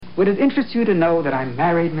Would it interest you to know that I'm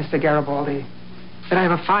married, Mr. Garibaldi? That I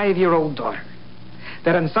have a 5-year-old daughter?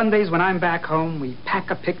 That on Sundays when I'm back home, we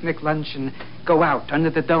pack a picnic lunch and go out under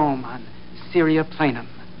the dome on Syria Planum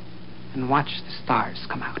and watch the stars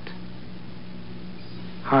come out?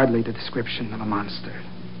 Hardly the description of a monster.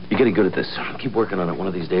 You're getting good at this. Keep working on it. One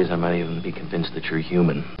of these days I might even be convinced that you're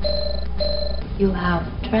human. You have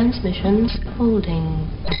transmissions holding.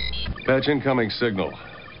 Patch incoming signal.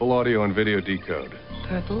 Full audio and video decode.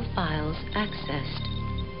 Purple files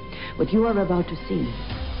accessed. What you are about to see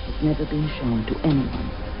has never been shown to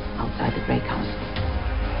anyone outside the Grey Council.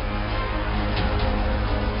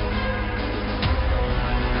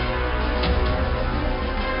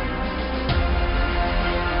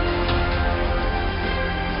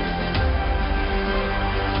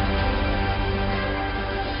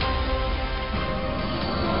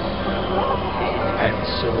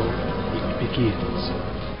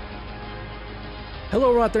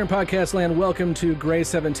 Hello, out there in podcast land. Welcome to Grey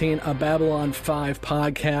 17, a Babylon 5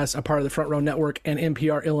 podcast, a part of the Front Row Network and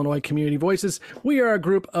NPR Illinois Community Voices. We are a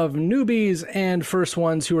group of newbies and first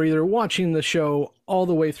ones who are either watching the show all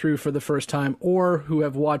the way through for the first time or who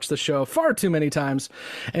have watched the show far too many times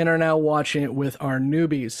and are now watching it with our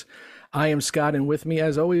newbies. I am Scott, and with me,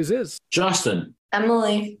 as always, is Justin,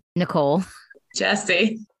 Emily, Nicole,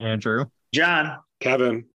 Jesse, Andrew, John,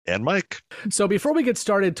 Kevin, and Mike. So before we get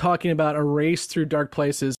started talking about A Race Through Dark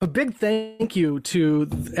Places, a big thank you to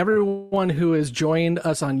everyone who has joined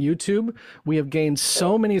us on YouTube. We have gained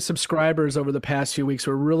so many subscribers over the past few weeks.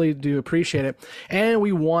 We really do appreciate it. And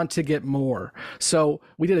we want to get more. So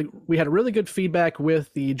we had a really good feedback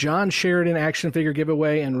with the John Sheridan action figure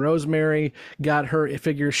giveaway, and Rosemary got her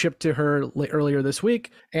figure shipped to her earlier this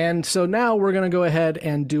week. And so now we're going to go ahead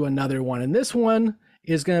and do another one. And this one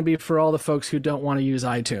is going to be for all the folks who don't want to use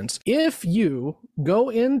iTunes. If you go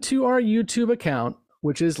into our YouTube account,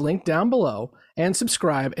 which is linked down below, and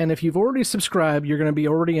subscribe, and if you've already subscribed, you're going to be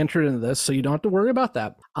already entered into this, so you don't have to worry about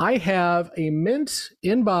that. I have a mint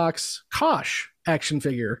inbox Kosh action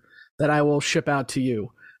figure that I will ship out to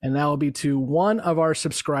you, and that will be to one of our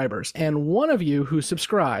subscribers. And one of you who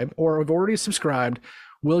subscribe or have already subscribed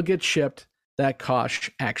will get shipped that Kosh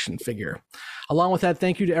action figure. Along with that,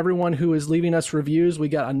 thank you to everyone who is leaving us reviews. We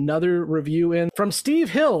got another review in from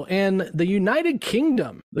Steve Hill in the United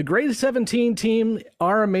Kingdom. The Grey 17 team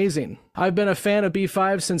are amazing. I've been a fan of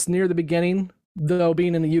B5 since near the beginning. Though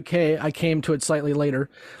being in the UK, I came to it slightly later.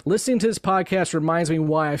 Listening to this podcast reminds me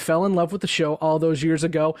why I fell in love with the show all those years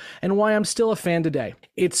ago and why I'm still a fan today.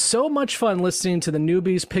 It's so much fun listening to the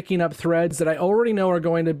newbies picking up threads that I already know are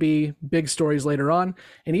going to be big stories later on,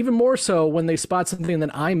 and even more so when they spot something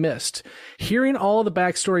that I missed. Hearing all the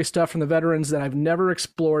backstory stuff from the veterans that I've never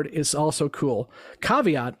explored is also cool.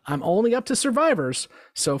 Caveat, I'm only up to survivors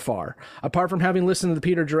so far, apart from having listened to the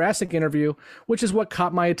Peter Jurassic interview, which is what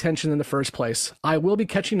caught my attention in the first place. I will be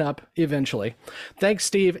catching up eventually. Thanks,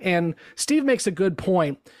 Steve. And Steve makes a good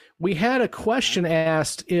point. We had a question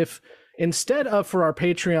asked if instead of for our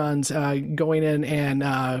Patreons going in and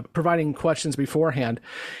providing questions beforehand,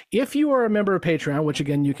 if you are a member of Patreon, which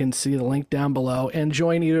again, you can see the link down below, and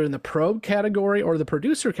join either in the probe category or the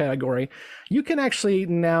producer category, you can actually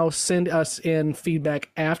now send us in feedback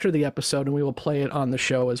after the episode, and we will play it on the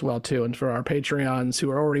show as well too. And for our Patreons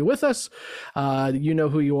who are already with us, you know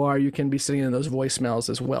who you are. You can be sending in those voicemails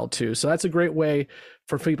as well too. So that's a great way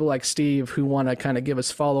for people like Steve who want to kind of give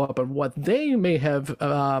us follow up on what they may have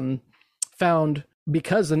found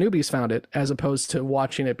because the newbies found it, as opposed to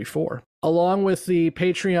watching it before. Along with the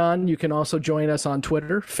Patreon, you can also join us on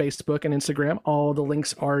Twitter, Facebook, and Instagram. All the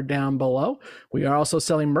links are down below. We are also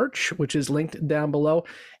selling merch, which is linked down below.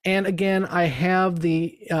 And again, I have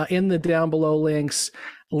the in the down below links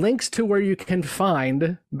to where you can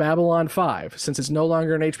find Babylon 5. Since it's no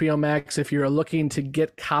longer an HBO Max, if you're looking to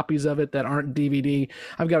get copies of it that aren't DVD,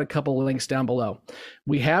 I've got a couple of links down below.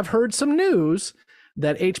 We have heard some news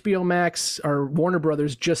that HBO Max or Warner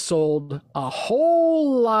Brothers just sold a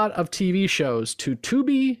whole lot of TV shows to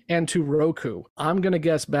Tubi and to Roku. I'm going to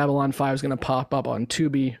guess Babylon 5 is going to pop up on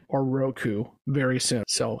Tubi or Roku very soon.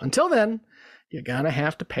 So until then, you're going to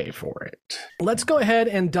have to pay for it. Let's go ahead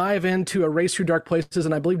and dive into A Race Through Dark Places,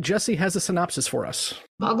 and I believe Jesse has a synopsis for us.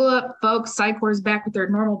 Buckle up, folks. Psychor's back with their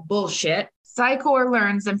normal bullshit. Psychor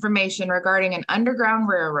learns information regarding an underground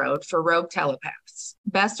railroad for rogue telepaths.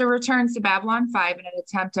 Bester returns to Babylon 5 in an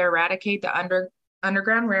attempt to eradicate the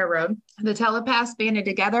underground railroad. The telepaths banded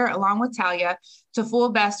together along with Talia to fool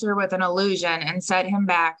Bester with an illusion and set him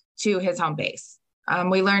back to his home base.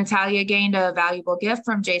 We learned Talia gained a valuable gift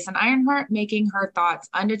from Jason Ironheart, making her thoughts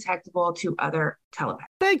undetectable to other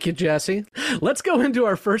telepaths. Thank you, Jesse. Let's go into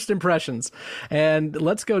our first impressions, and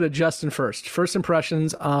let's go to Justin first. First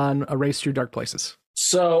impressions on A Race Through Dark Places.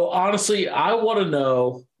 So honestly, I want to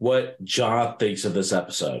know what John thinks of this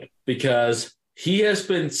episode, because he has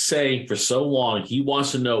been saying for so long he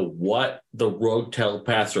wants to know what the rogue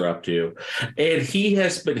telepaths are up to. And he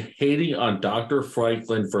has been hating on Dr.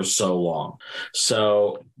 Franklin for so long.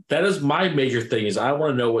 So that is my major thing, is I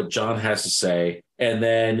want to know what John has to say. And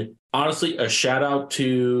then honestly, a shout out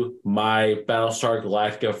to my Battlestar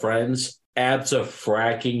Galactica friends.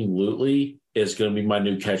 Abso-fracking-lutely is going to be my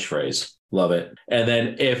new catchphrase. Love it. And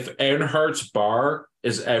then if Earnhardt's bar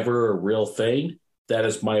is ever a real thing, that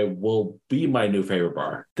will be my new favorite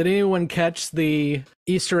bar. Did anyone catch the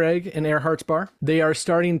Easter egg in Earhart's bar? They are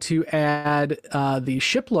starting to add the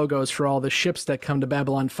ship logos for all the ships that come to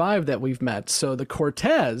Babylon 5 that we've met. So the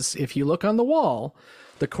Cortez, if you look on the wall,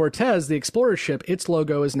 the Cortez, the explorer ship, its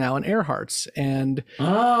logo is now in Earhart's. And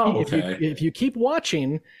if you keep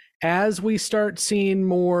watching, as we start seeing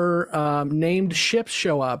more named ships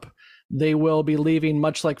show up, they will be leaving,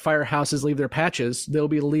 much like firehouses leave their patches, they'll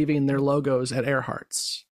be leaving their logos at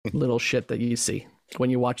Earhart's. Little shit that you see when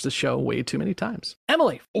you watch the show way too many times.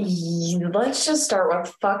 Emily. Let's just start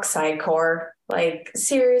with fuck Psychor. Like,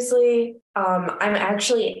 seriously, I'm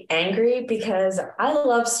actually angry because I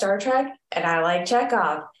love Star Trek and I like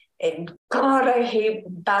Chekhov. And God, I hate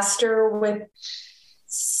Bester with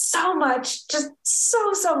so much, just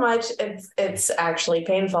so much. It's actually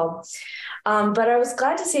painful. But I was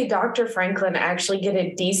glad to see Dr. Franklin actually get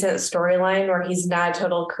a decent storyline where he's not a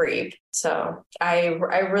total creep. So I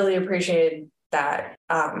really appreciated that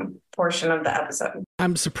portion of the episode.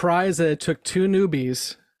 I'm surprised that it took two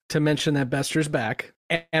newbies to mention that Bester's back.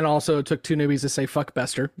 And also it took two newbies to say fuck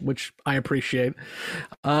Bester, which I appreciate.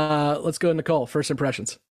 Let's go, Nicole. First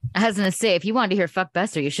impressions. I was going to say, if you wanted to hear fuck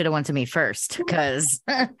Bester, you should have went to me first, because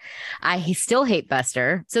I still hate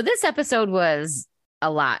Bester. So this episode was a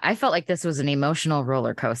lot. I felt like this was an emotional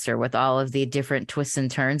roller coaster with all of the different twists and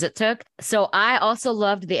turns it took. So I also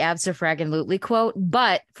loved the abso-fraggen-lutely quote,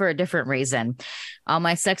 but for a different reason. All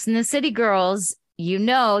my Sex in the City girls, you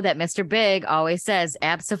know that Mr. Big always says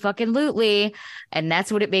abso-fucking-lutely, and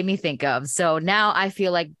that's what it made me think of. So now I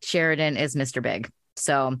feel like Sheridan is Mr. Big.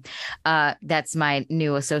 So that's my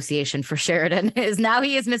new association for Sheridan, is now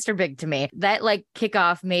he is Mr. Big to me. That like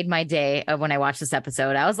kickoff made my day of when I watched this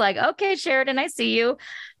episode. I was like, okay, Sheridan, I see you.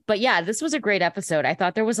 But yeah, this was a great episode. I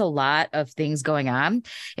thought there was a lot of things going on.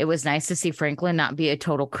 It was nice to see Franklin not be a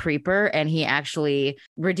total creeper, and he actually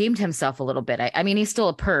redeemed himself a little bit. I mean, he's still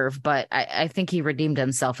a perv, but I think he redeemed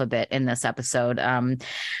himself a bit in this episode.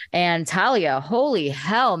 And Talia, holy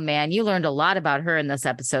hell, man, you learned a lot about her in this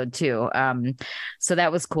episode too. So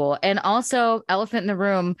that was cool. And also, elephant in the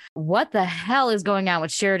room, what the hell is going on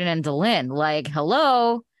with Sheridan and Delenn? Like,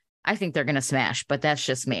 hello? I think they're going to smash, but that's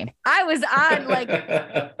just me. I was on, like,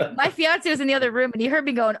 my fiance was in the other room and he heard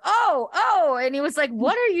me going, oh, and he was like,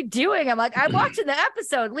 what are you doing? I'm like, I'm watching the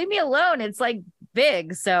episode. Leave me alone. It's like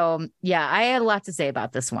big. So yeah, I had a lot to say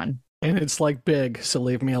about this one. And it's like big, so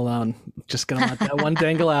leave me alone. Just going to let that one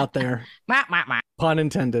dangle out there. Pun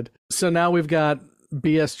intended. So now we've got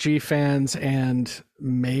BSG fans and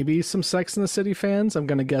maybe some Sex in the City fans. I'm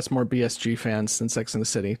going to guess more BSG fans than Sex in the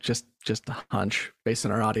City. Just a hunch based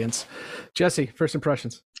on our audience. Jesse, first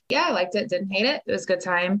impressions. Yeah, I liked it. Didn't hate it. It was a good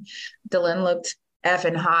time. Delenn looked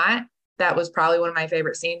effing hot. That was probably one of my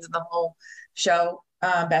favorite scenes in the whole show.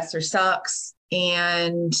 Bester sucks.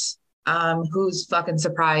 And who's fucking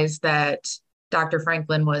surprised that Dr.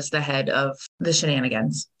 Franklin was the head of the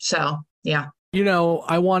shenanigans? So, yeah. You know,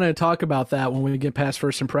 I want to talk about that when we get past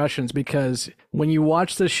first impressions, because when you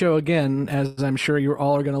watch this show again, as I'm sure you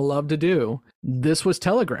all are going to love to do, this was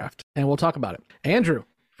telegraphed, and we'll talk about it. Andrew,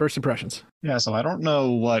 first impressions. Yeah, so I don't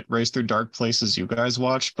know what Race Through Dark Places you guys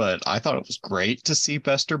watched, but I thought it was great to see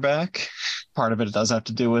Bester back. Part of it does have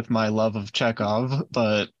to do with my love of Chekhov,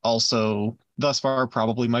 but also thus far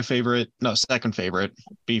probably my second favorite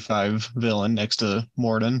B5 villain next to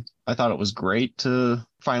Morden. I thought it was great to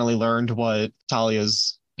finally learn what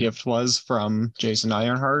Talia's gift was from Jason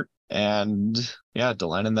Ironheart. And yeah,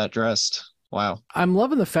 Delenn in that dress. Wow. I'm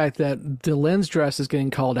loving the fact that Delenn's dress is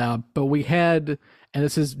getting called out, but we had, and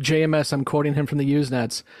this is JMS, I'm quoting him from the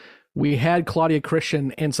Usenets, we had Claudia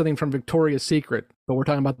Christian and something from Victoria's Secret, but we're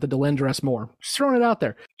talking about the Delenn dress more. Just throwing it out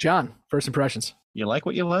there. John, first impressions. You like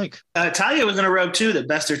what you like. Talia was in a robe too that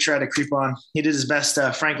Bester tried to creep on. He did his best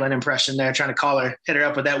Franklin impression there, trying to call her, hit her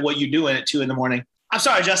up with that "what you doing" at 2 a.m. I'm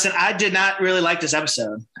sorry, Justin. I did not really like this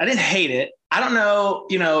episode. I didn't hate it. I don't know.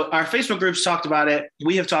 Our Facebook groups talked about it.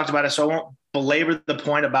 We have talked about it, so I won't belabor the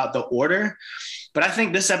point about the order. But I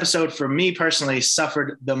think this episode, for me personally,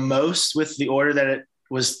 suffered the most with the order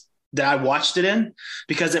that I watched it in,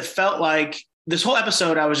 because it felt like this whole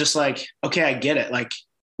episode, I was just like, okay, I get it. Like,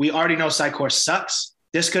 we already know Psychor sucks.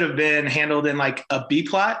 This could have been handled in like a B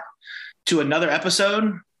plot to another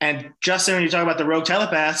episode. And Justin, when you talk about the rogue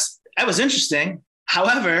telepaths, that was interesting.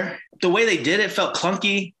 However, the way they did it felt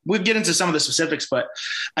clunky. We'll get into some of the specifics, but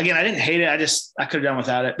again, I didn't hate it. I could have done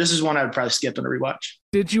without it. This is one I would probably skip in a rewatch.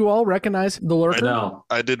 Did you all recognize the lurker? No.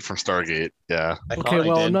 I did from Stargate. Yeah.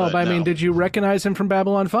 Did you recognize him from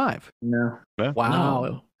Babylon 5? No. Wow.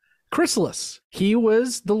 No. Chrysalis. He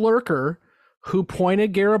was the lurker who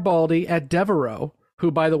pointed Garibaldi at Devereaux,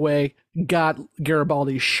 who, by the way, got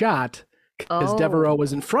Garibaldi shot because Devereaux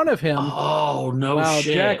was in front of him. Oh, no while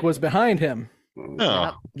shit. Jack was behind him.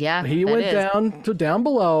 Oh. Yeah. He went down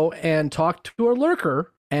below and talked to a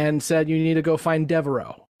lurker and said, you need to go find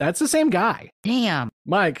Devereaux. That's the same guy. Damn.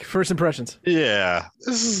 Mike, first impressions. Yeah,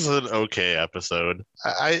 this is an okay episode.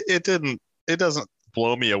 It doesn't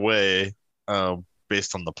blow me away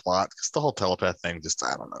based on the plot, because the whole telepath thing, just,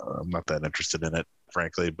 I don't know, I'm not that interested in it,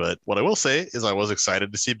 frankly. But what I will say is I was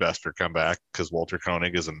excited to see Bester come back, because Walter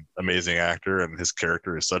Koenig is an amazing actor, and his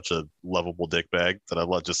character is such a lovable dickbag that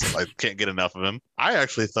I can't get enough of him. I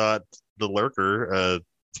actually thought the lurker,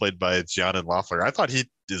 played by Gian Loeffler, I thought he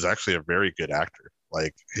is actually a very good actor.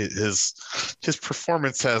 Like, his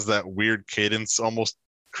performance has that weird cadence, almost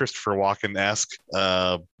Christopher Walken-esque.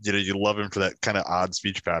 You love him for that kind of odd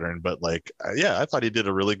speech pattern, but I thought he did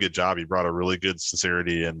a really good job. He brought a really good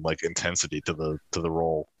sincerity and intensity to the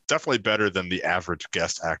role. Definitely better than the average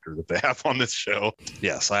guest actor that they have on this show.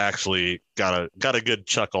 Yes, I actually got a good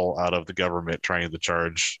chuckle out of the government trying to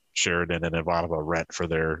charge Sheridan and Ivanova rent for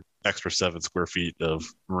their extra 7 square feet of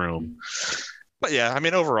room. But yeah, I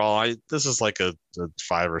mean, overall, this is like a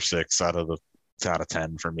 5 or 6 out of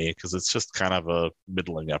 10 for me, because it's just kind of a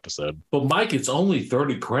middling episode. But Mike, it's only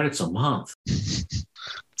 30 credits a month.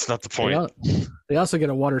 It's not the point. They also get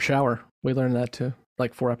a water shower. We learned that too,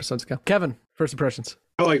 like 4 episodes ago. Kevin, first impressions.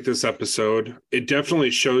 I like this episode. It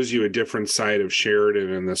definitely shows you a different side of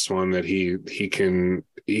Sheridan in this one, that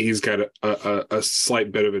he's got a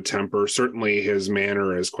slight bit of a temper. Certainly his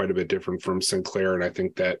manner is quite a bit different from Sinclair, and I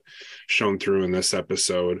think that shone through in this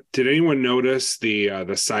episode. Did anyone notice the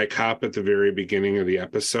psychop at the very beginning of the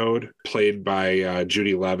episode, played by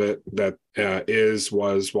Judy Leavitt, that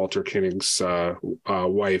was Walter Koenig's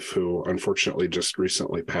wife, who unfortunately just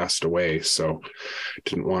recently passed away, so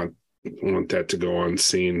didn't want that to go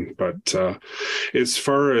unseen. But as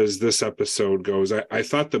far as this episode goes, I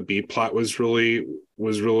thought the B plot was really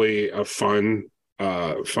a fun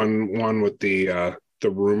one, with the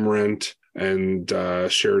room rent and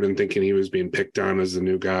Sheridan thinking he was being picked on as the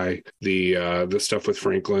new guy. The stuff with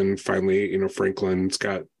Franklin, finally, Franklin's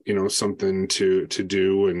got something to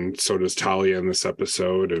do, and so does Talia in this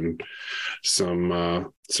episode, and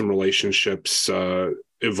some relationships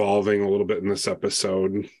evolving a little bit in this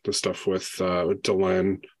episode. The stuff with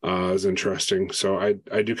Delenn is interesting. So I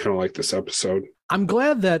do kind of like this episode. I'm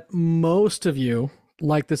glad that most of you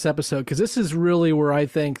like this episode, because this is really where I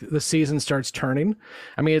think the season starts turning.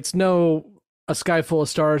 I mean, it's no A Sky Full of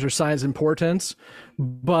Stars or Signs and Portents,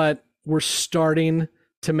 but we're starting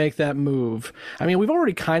to make that move. I mean, we've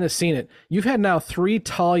already kind of seen it. You've had now 3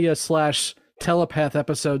 Talia/telepath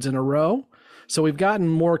episodes in a row. So we've gotten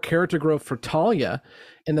more character growth for Talia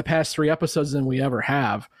in the past 3 episodes than we ever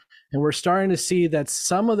have. And we're starting to see that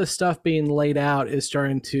some of the stuff being laid out is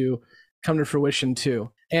starting to come to fruition too.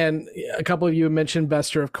 And a couple of you mentioned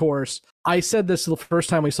Bester, of course. I said this the first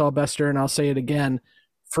time we saw Bester, and I'll say it again.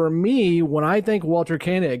 For me, when I think Walter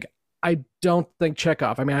Koenig, I don't think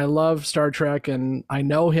Chekhov. I mean, I love Star Trek, and I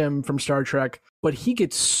know him from Star Trek, but he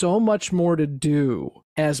gets so much more to do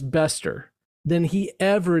as Bester than he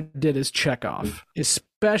ever did as Chekhov,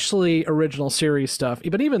 especially original series stuff.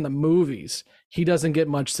 But even the movies, he doesn't get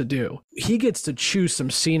much to do. He gets to choose some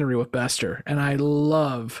scenery with Bester, and I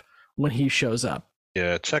love when he shows up.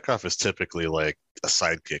 Yeah, Chekhov is typically like a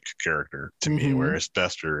sidekick character to me, whereas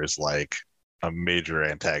Bester is like a major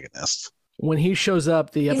antagonist. When he shows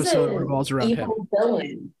up, the episode revolves around him.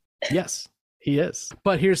 Villain. Yes, he is.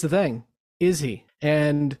 But here's the thing. Is he?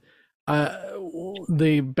 And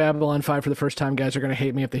the Babylon 5 for the first time guys are going to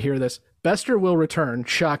hate me if they hear this. Bester will return.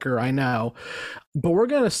 Shocker, I know. But we're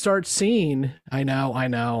going to start seeing, I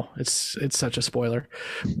know, it's such a spoiler.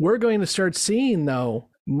 We're going to start seeing, though,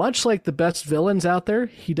 much like the best villains out there,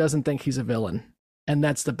 he doesn't think he's a villain. And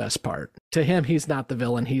that's the best part. To him, he's not the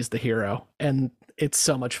villain, he's the hero. And It's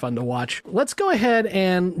so much fun to watch. Let's go ahead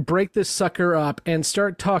and break this sucker up and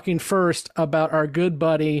start talking first about our good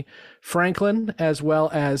buddy Franklin, as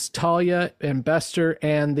well as Talia and Bester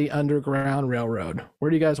and the Underground Railroad.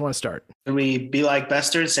 Where do you guys want to start? Can we be like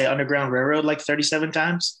Bester and say Underground Railroad like 37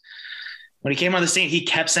 times? When he came on the scene, he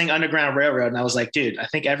kept saying Underground Railroad. And I was like, dude, I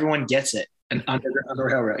think everyone gets it. An Underground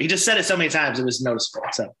Railroad. He just said it so many times, it was noticeable.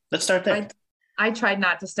 So let's start there. I tried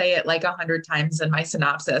not to say it like 100 times in my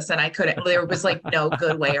synopsis, and I couldn't. There was like no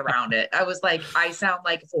good way around it. I was like, I sound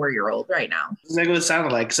like a 4-year-old right now. That's what it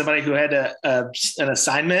sounded like. Somebody who had an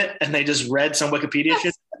assignment and they just read some Wikipedia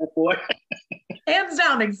shit before. Hands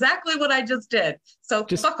down, exactly what I just did. So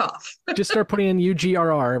fuck off. Just start putting in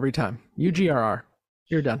UGRR every time. UGRR.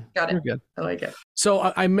 You're done. Got it. You're good. I like it.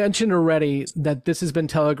 So I mentioned already that this has been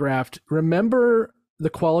telegraphed. Remember The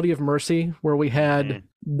Quality of Mercy, where we had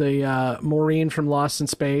the Maureen from Lost in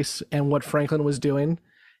Space and what Franklin was doing?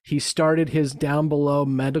 He started his down below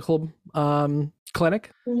medical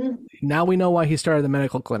clinic. Mm-hmm. Now we know why he started the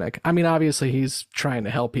medical clinic. I mean, obviously he's trying to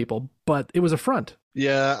help people, but it was a front.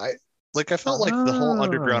 Yeah, I felt like the whole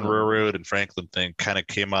Underground Railroad and Franklin thing kind of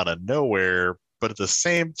came out of nowhere, but at the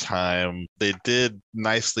same time, they did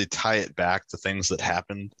nicely tie it back to things that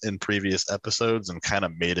happened in previous episodes and kind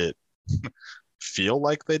of made it feel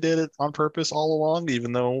like they did it on purpose all along,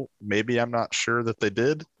 even though maybe I'm not sure that they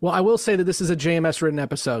did. Well, I will say that this is a JMS written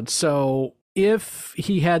episode, so if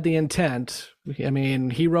he had the intent, I mean,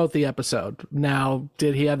 he wrote the episode. Now,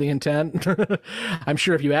 did he have the intent? I'm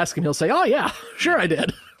sure if you ask him, he'll say, oh yeah, sure I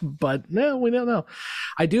did. But no, we don't know.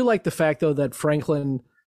 I do like the fact, though, that Franklin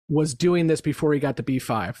was doing this before he got to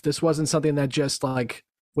B5. This wasn't something that just like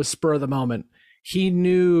was spur of the moment. He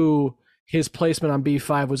knew his placement on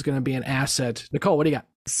B5 was going to be an asset. Nicole, what do you got?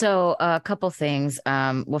 So a couple things.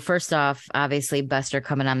 Well, first off, obviously Bester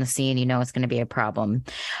coming on the scene, it's going to be a problem.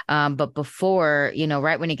 But before,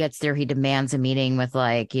 right when he gets there, he demands a meeting with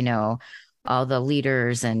all the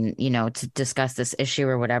leaders and, to discuss this issue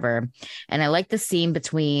or whatever. And I like the scene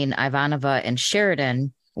between Ivanova and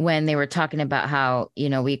Sheridan when they were talking about how,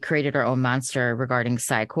 we created our own monster regarding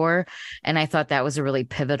Psycor. And I thought that was a really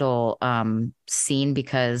pivotal scene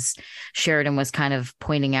because Sheridan was kind of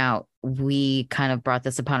pointing out, we kind of brought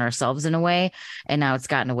this upon ourselves in a way, and now it's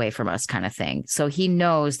gotten away from us kind of thing. So he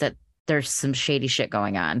knows that there's some shady shit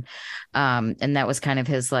going on. And that was kind of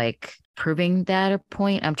his proving that a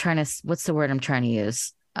point. What's the word I'm trying to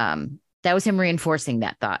use? That was him reinforcing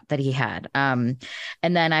that thought that he had. And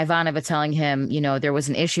then Ivanova telling him, there was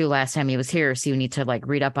an issue last time he was here. So you need to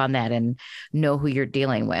read up on that and know who you're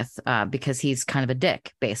dealing with because he's kind of a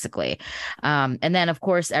dick, basically. And then, of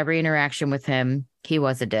course, every interaction with him, he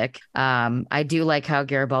was a dick. I do like how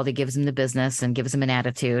Garibaldi gives him the business and gives him an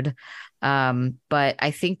attitude. But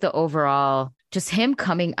I think the overall, just him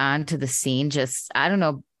coming onto the scene, I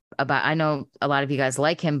know a lot of you guys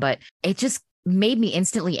like him, but it just made me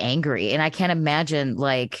instantly angry. And I can't imagine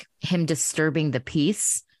him disturbing the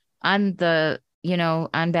peace on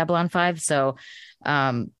on Babylon 5. So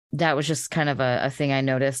that was just kind of a thing I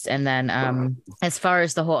noticed. And then as far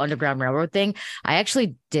as the whole Underground Railroad thing, I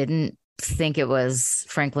actually didn't think it was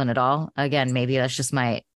Franklin at all. Again, maybe that's just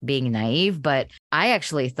my being naive, but I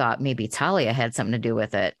actually thought maybe Talia had something to do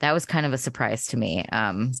with it. That was kind of a surprise to me.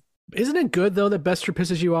 Isn't it good, though, that Bester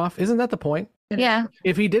pisses you off? Isn't that the point? Yeah.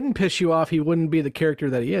 If he didn't piss you off, he wouldn't be the character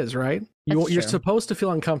that he is, right? You're supposed to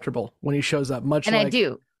feel uncomfortable when he shows up, and I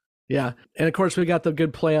do. Yeah. And of course, we got the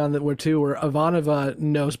good play on that where Ivanova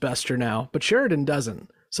knows Bester now, but Sheridan doesn't.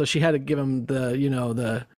 So she had to give him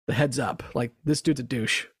the heads up. This dude's a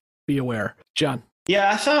douche. Be aware. John. Yeah,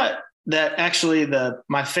 I thought that actually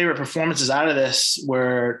my favorite performances out of this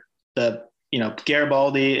were the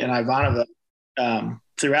Garibaldi and Ivanova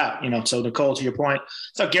throughout. So Nicole, to your point,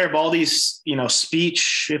 so Garibaldi's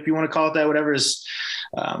speech, if you want to call it that, whatever, his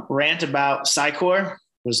rant about Psycor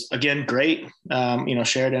was again great.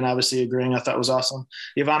 Sheridan obviously agreeing, I thought was awesome.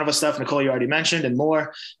 The Ivanova stuff, Nicole, you already mentioned, and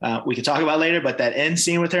more we could talk about later. But that end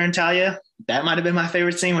scene with her and Talia, that might have been my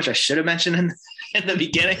favorite scene, which I should have mentioned in the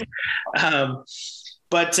beginning.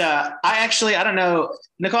 But I don't know,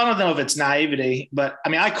 Nicole, I don't know if it's naivety, but I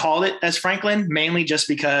mean, I called it as Franklin mainly just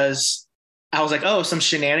because I was like, oh, some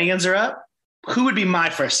shenanigans are up. Who would be my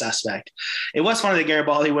first suspect? It was funny that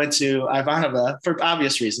Garibaldi went to Ivanova for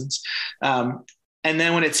obvious reasons. And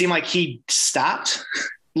then when it seemed like he stopped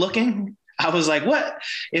looking, I was like, what?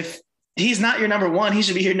 If he's not your number one, he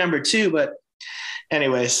should be your number two. But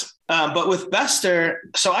anyways, but with Bester,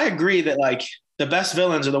 so I agree that the best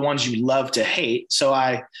villains are the ones you love to hate. So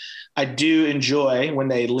I do enjoy when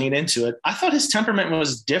they lean into it. I thought his temperament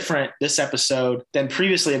was different this episode than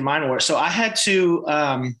previously in Mine War. So I had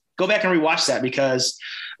to go back and rewatch that because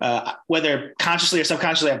whether consciously or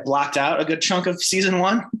subconsciously, I blocked out a good chunk of season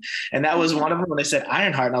 1. And that was one of them when they said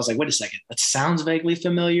Ironheart. And I was like, wait a second, that sounds vaguely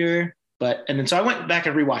familiar. And then so I went back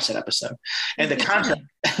and rewatched that episode. And the concept,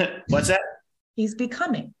 what's that? He's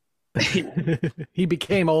becoming. He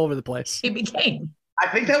became all over the place. He became. I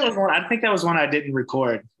think that was one I didn't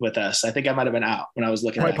record with us. I think I might have been out when I was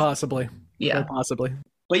looking Quite at it. possibly. Yeah. Quite possibly.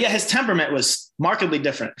 But yeah, his temperament was markedly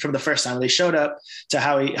different from the first time. They showed up to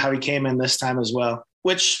how he came in this time as well,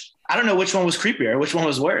 which I don't know which one was creepier, which one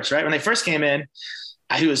was worse, right? When they first came in,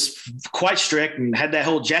 he was quite strict and had that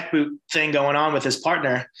whole jackboot thing going on with his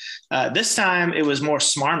partner. This time it was more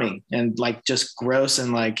smarmy and like just gross.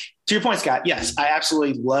 And like, to your point, Scott, yes, I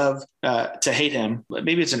absolutely love to hate him.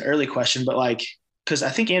 Maybe it's an early question, but like, because I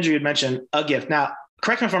think Andrew had mentioned a gift. Now,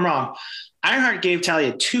 correct me if I'm wrong. Ironheart gave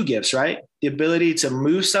Talia 2 gifts, right? The ability to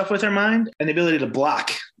move stuff with her mind and the ability to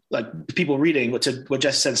block, like people reading what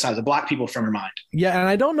Jesse said, to block people from her mind. Yeah, and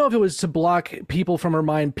I don't know if it was to block people from her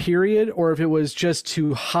mind, period, or if it was just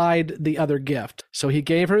to hide the other gift. So he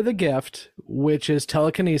gave her the gift, which is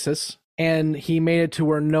telekinesis, and he made it to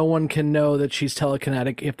where no one can know that she's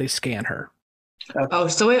telekinetic if they scan her. Oh,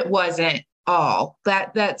 so it wasn't all.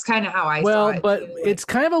 That's kind of how I saw it. Well, but it's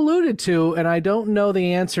kind of alluded to, and I don't know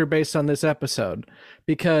the answer based on this episode,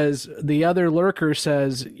 because the other lurker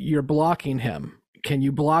says, you're blocking him. Can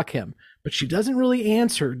you block him? But she doesn't really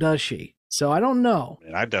answer, does she? So I don't know.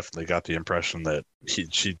 And I definitely got the impression that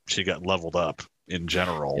she got leveled up in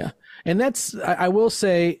general. Yeah. And that's, I will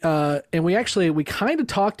say, and we kind of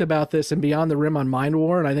talked about this in Beyond the Rim on Mind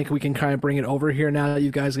War, and I think we can kind of bring it over here now that you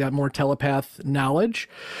guys got more telepath knowledge.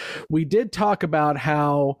 We did talk about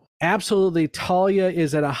how absolutely Talia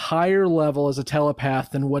is at a higher level as a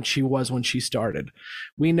telepath than what she was when she started.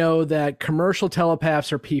 We know that commercial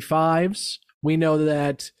telepaths are P5s. We know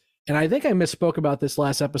that, and I think I misspoke about this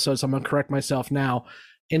last episode, so I'm going to correct myself now.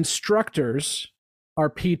 Instructors are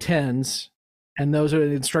P10s, and those are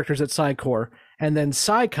the instructors at PsyCorps. And then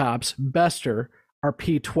Psycops, Bester, are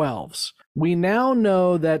P12s. We now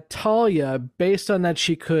know that Talia, based on that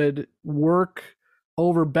she could work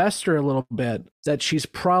over Bester a little bit, that she's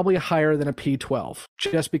probably higher than a P12,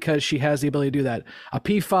 just because she has the ability to do that. A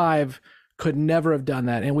P5 could never have done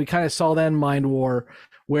that. And we kind of saw that in Mind War,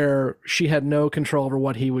 where she had no control over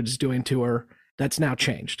what he was doing to her. That's now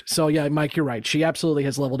changed. So yeah, Mike, you're right. She absolutely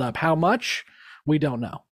has leveled up. How much? We don't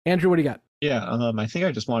know. Andrew, what do you got? Yeah, I think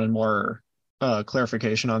I just wanted more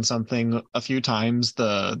clarification on something. A few times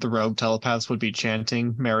the rogue telepaths would be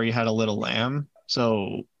chanting, Mary had a little lamb.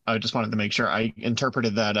 So I just wanted to make sure I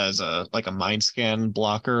interpreted that as a mind scan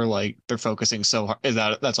blocker, like they're focusing so hard.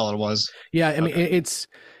 That's all it was? Yeah, I mean,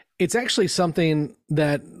 it's actually something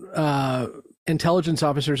that intelligence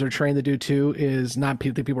officers are trained to do too, is not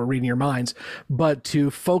people are reading your minds, but to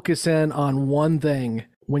focus in on one thing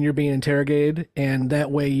when you're being interrogated, and that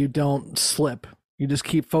way you don't slip. You just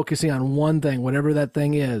keep focusing on one thing, whatever that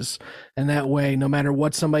thing is, and that way, no matter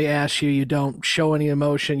what somebody asks you, you don't show any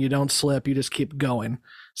emotion, you don't slip, you just keep going.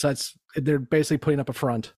 So they're basically putting up a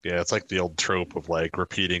front. Yeah, it's like the old trope of like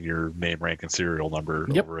repeating your name, rank, and serial number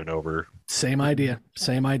over and over. Same idea.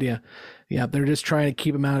 Yeah, they're just trying to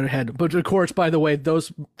keep them out of their head. But of course, by the way,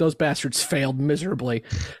 those bastards failed miserably.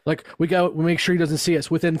 Like, we make sure he doesn't see us.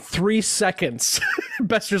 Within 3 seconds,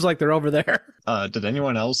 Bester's like, they're over there. Did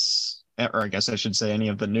anyone else, or I guess I should say any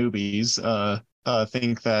of the newbies,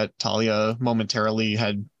 think that Talia momentarily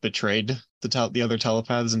had betrayed the other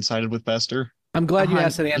telepaths and sided with Bester? I'm glad you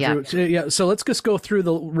asked that, Andrew. Yeah. So let's just go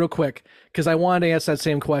through real quick, because I wanted to ask that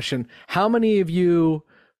same question. How many of you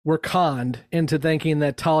were conned into thinking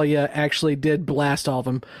that Talia actually did blast all of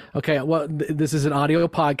them? Okay, well, this is an audio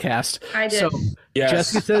podcast. I did. So yes.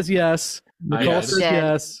 Jesse says yes. Nicole says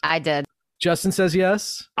yes. I did. Justin says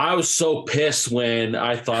yes. I was so pissed when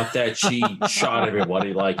I thought that she shot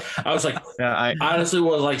everybody. Like, I was like, I honestly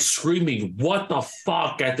was like screaming, "What the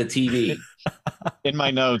fuck!" at the TV. In my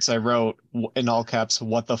notes, I wrote in all caps,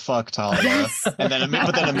 "What the fuck, Talia?" Yes. And then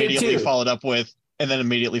immediately followed up with,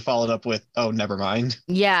 "Oh, never mind."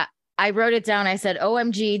 Yeah, I wrote it down. I said,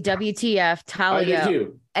 "OMG, WTF, Talia,"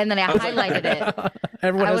 and then I highlighted it.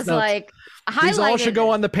 Everyone I was notes. like, these all should go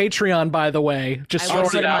on the Patreon, by the way. Just I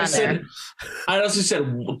honestly said,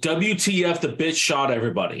 "WTF, the bitch shot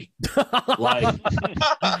everybody." Like,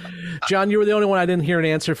 John, you were the only one I didn't hear an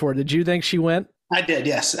answer for. Did you think she went? I did,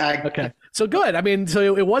 yes. Okay, so good. I mean,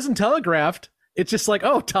 so it wasn't telegraphed. It's just like,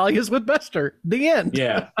 oh, Talia's with Bester. The end.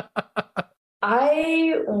 Yeah.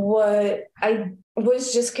 I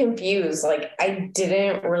was just confused. Like, I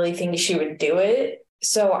didn't really think she would do it.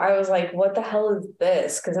 So I was like, what the hell is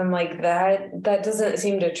this? Because I'm like, that doesn't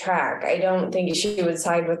seem to track. I don't think she would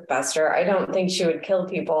side with Bester. I don't think she would kill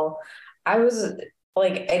people. I was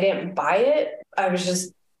like, I didn't buy it. I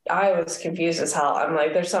was confused as hell. I'm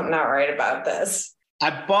like, there's something not right about this.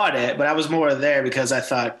 I bought it, but I was more there because I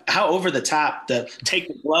thought how over the top the take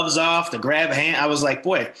the gloves off, the grab hand. I was like,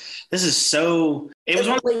 boy, this is so. It was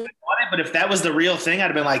one of the things I wanted, but if that was the real thing, I'd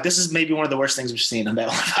have been like, this is maybe one of the worst things we've seen on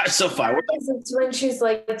Babylon 5 so far. It's when she's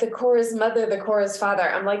like the Korra's mother, the Korra's father.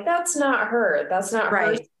 I'm like, that's not her. That's not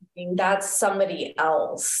her. That's somebody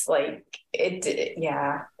else. Like it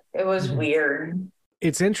was weird.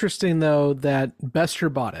 It's interesting though that Bester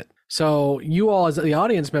bought it. So you all as the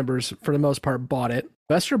audience members, for the most part, bought it.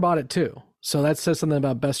 Bester bought it too. So that says something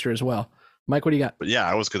about Bester as well. Mike, what do you got? But yeah,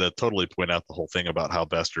 I was going to totally point out the whole thing about how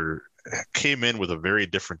Bester came in with a very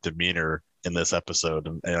different demeanor in this episode.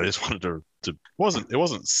 And I just wanted to it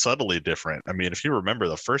wasn't subtly different. I mean, if you remember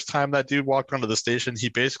the first time that dude walked onto the station, he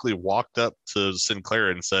basically walked up to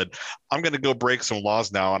Sinclair and said, I'm going to go break some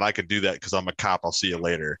laws now. And I can do that because I'm a cop. I'll see you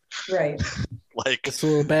later. Right. Like it's a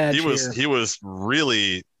little bad. He was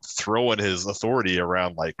really throwing his authority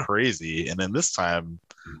around like crazy. And then this time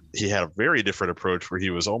he had a very different approach where he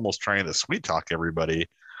was almost trying to sweet talk everybody,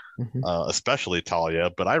 especially Talia.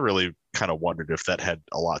 But I really kind of wondered if that had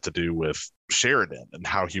a lot to do with Sheridan and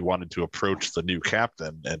how he wanted to approach the new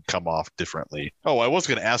captain and come off differently. Oh, I was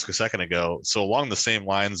going to ask a second ago. So along the same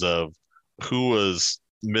lines of who was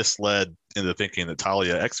misled into thinking that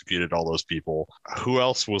Talia executed all those people, who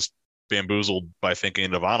else was bamboozled by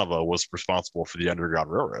thinking Ivanova was responsible for the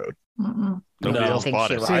Underground Railroad? Nobody else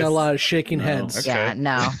bought it. I've seen a lot of shaking heads. Okay. Yeah,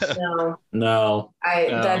 no.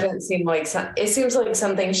 That didn't seem like it seems like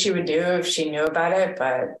something she would do if she knew about it,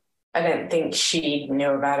 but I didn't think she knew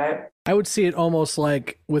about it. I would see it almost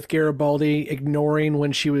like with Garibaldi ignoring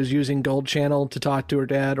when she was using Gold Channel to talk to her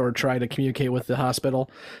dad or try to communicate with the hospital.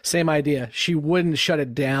 Same idea. She wouldn't shut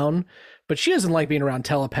it down, but she doesn't like being around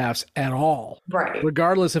telepaths at all. Right.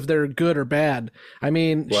 Regardless if they're good or bad. I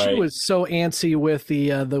mean, she was so antsy with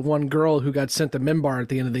the one girl who got sent to Mimbar at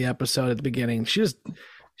the end of the episode at the beginning.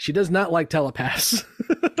 She does not like telepaths.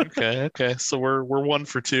 Okay. So we're 1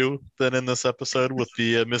 for 2 then in this episode with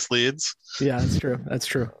the misleads. Yeah, that's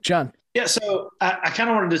true. John. Yeah, so I kind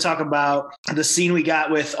of wanted to talk about the scene we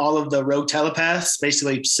got with all of the rogue telepaths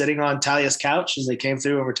basically sitting on Talia's couch as they came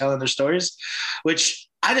through and were telling their stories, which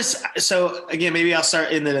so again, maybe I'll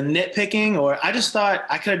start in the nitpicking, or I just thought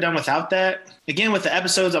I could have done without that. Again, with the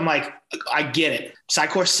episodes, I'm like, I get it.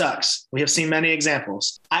 Psychor sucks. We have seen many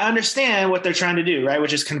examples. I understand what they're trying to do, right?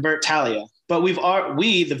 Which is convert Talia. But we,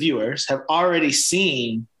 the viewers, have already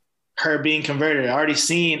seen her being converted.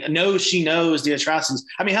 She knows the atrocities.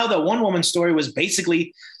 I mean, hell, the one woman story was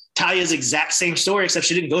basically Talia's exact same story, except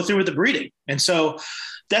she didn't go through with the breeding. And so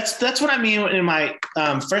that's what I mean in my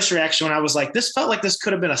first reaction when I was like, this felt like this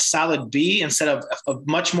could have been a solid B instead of a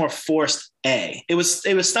much more forced A. It was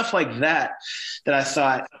stuff like that I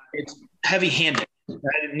thought it's heavy-handed.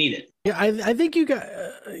 I didn't need it. Yeah, I think you got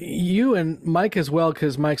you and Mike as well,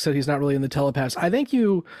 because Mike said he's not really in the telepaths. I think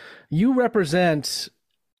you represent,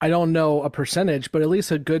 I don't know a percentage, but at least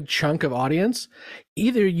a good chunk of audience.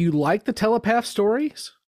 Either you like the telepath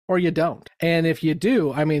stories or you don't. And if you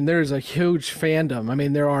do, I mean, there's a huge fandom. I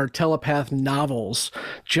mean, there are telepath novels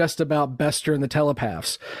just about Bester and the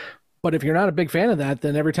telepaths. But if you're not a big fan of that,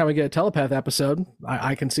 then every time we get a telepath episode,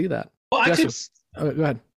 I can see that. Well, go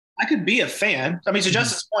ahead. I could be a fan. I mean, to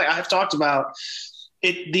Justin's point, I've talked about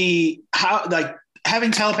it,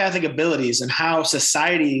 having telepathic abilities and how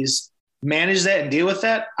societies manage that and deal with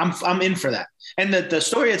that. I'm in for that. And the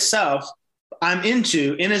story itself, I'm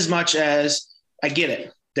into in as much as I get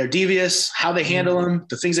it. They're devious, how they handle them,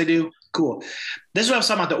 the things they do. Cool. This is what I was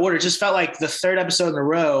talking about. The order. It just felt like the third episode in a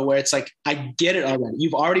row where it's like, I get it already.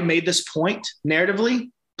 You've already made this point narratively.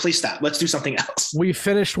 Please stop. Let's do something else. We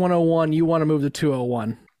finished 101. You want to move to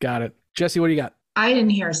 201. Got it. Jesse, what do you got? I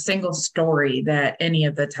didn't hear a single story that any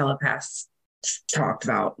of the telepaths talked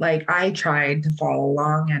about. Like, I tried to follow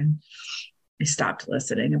along and I stopped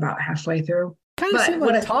listening about halfway through. Kind of seemed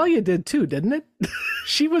like Talia did too, didn't it?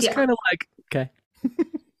 She was kind of like, okay.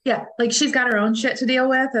 Yeah, like she's got her own shit to deal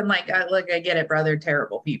with, and I get it, bro. They're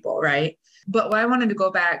terrible people, right? But I wanted to go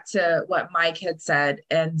back to what Mike had said,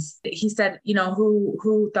 and he said,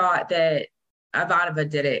 who thought that Ivanova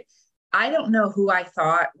did it? I don't know who I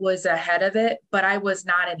thought was ahead of it, but I was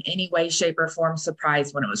not in any way, shape, or form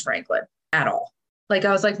surprised when it was Franklin at all. Like,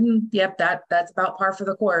 I was like, yep, that's about par for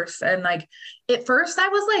the course. And at first I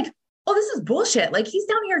was like, oh, this is bullshit. Like, he's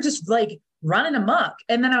down here just running amok.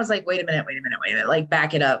 And then I was like, wait a minute. Like,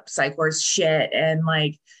 back it up. Psychor's shit. And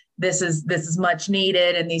this is much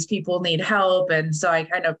needed and these people need help. And so I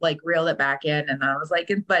kind of like reeled it back in, and I was like,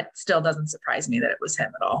 but still doesn't surprise me that it was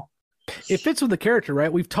him at all. It fits with the character,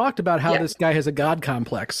 right? We've talked about how this guy has a God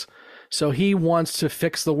complex. So he wants to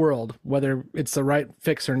fix the world, whether it's the right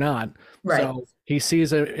fix or not. Right. So he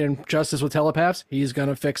sees an injustice with telepaths. He's going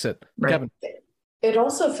to fix it. Right. Kevin. It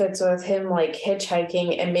also fits with him like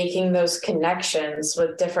hitchhiking and making those connections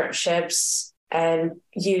with different ships and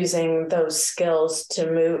using those skills to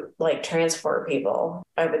move, like transport people,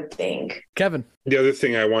 I would think. Kevin. The other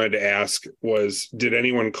thing I wanted to ask was, did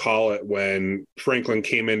anyone call it when Franklin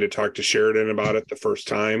came in to talk to Sheridan about it the first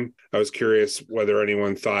time? I was curious whether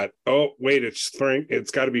anyone thought, oh, wait, it's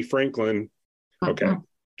got to be Franklin. Okay.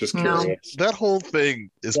 Just curious. That whole thing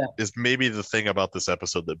is maybe the thing about this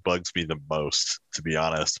episode that bugs me the most, to be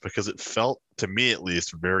honest, because it felt, to me at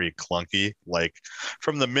least, very clunky. Like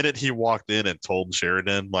from the minute he walked in and told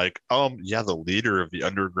Sheridan, like, the leader of the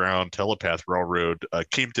Underground Telepath Railroad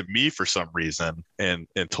came to me for some reason and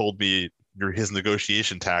told me his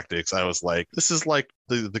negotiation tactics. I was like, this is like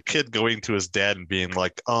the kid going to his dad and being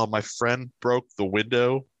like, oh, my friend broke the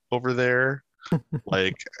window over there.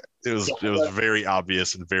 Like it was very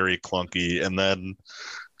obvious and very clunky. And then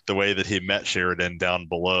the way that he met Sheridan down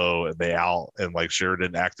below and like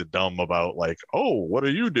Sheridan acted dumb about like, oh, what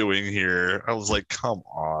are you doing here? I was like, come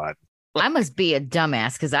on. I must be a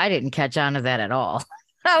dumbass because I didn't catch on to that at all.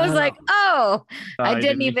 I was like, I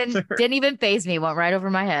didn't even faze me. Went right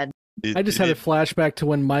over my head. I just had a flashback to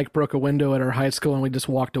when Mike broke a window at our high school and we just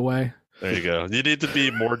walked away. There you go. You need to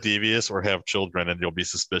be more devious or have children and you'll be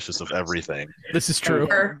suspicious of everything. This is true.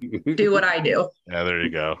 Or do what I do. Yeah, there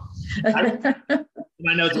you go.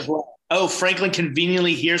 My notes as well. Oh, Franklin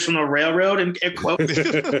conveniently hears from the railroad and quote.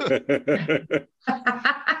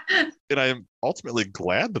 And I'm ultimately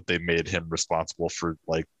glad that they made him responsible for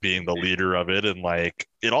like being the leader of it, and like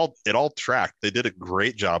it all tracked. They did a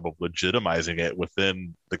great job of legitimizing it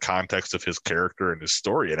within the context of his character and his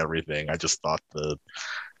story and everything. I just thought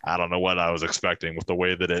I don't know what I was expecting with the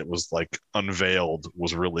way that it was like unveiled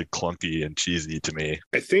was really clunky and cheesy to me.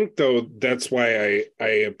 I think though that's why I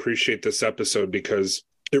appreciate this episode, because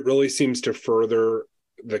it really seems to further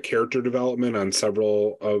the character development on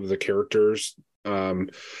several of the characters.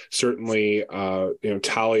 Certainly,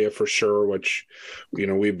 Talia for sure, which,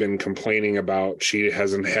 we've been complaining about. She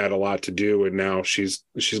hasn't had a lot to do, and now she's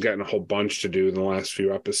gotten a whole bunch to do in the last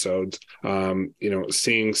few episodes.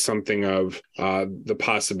 Seeing something of the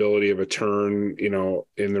possibility of a turn,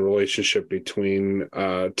 in the relationship between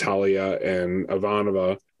Talia and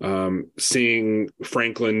Ivanova. Seeing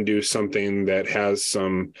Franklin do something that has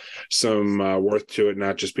some worth to it,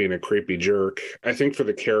 not just being a creepy jerk. I think for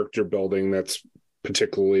the character building, that's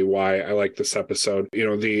particularly why I like this episode.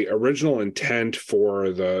 The original intent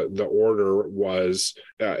for the order was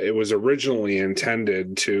it was originally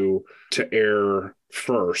intended to air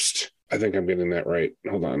first. I think I'm getting that right.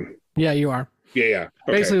 Hold on. Yeah, you are. Yeah.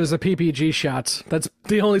 Okay. Basically, it was the PPG shots. That's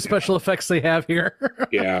the only special effects they have here.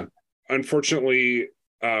 Yeah. Unfortunately,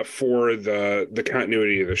 for the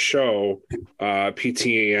continuity of the show,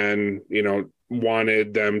 PTAN,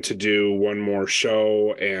 wanted them to do one more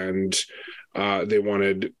show, and they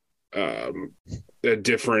wanted a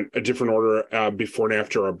different order before and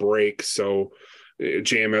after a break. So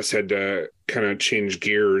JMS had to kind of change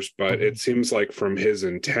gears, but it seems like from his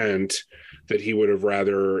intent that he would have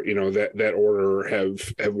rather, that order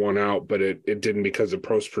have won out, but it didn't because of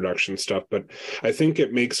post-production stuff. But I think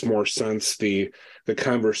it makes more sense, the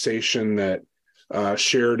conversation that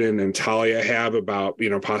Sheridan and Talia have about,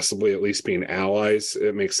 possibly at least being allies.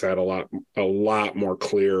 It makes that a lot more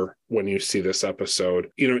clear when you see this episode.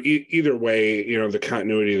 Either way, the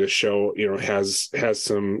continuity of the show, has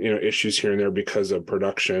some, issues here and there because of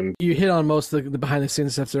production. You hit on most of the behind the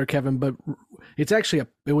scenes stuff there, Kevin, but it's actually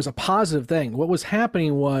it was a positive thing. What was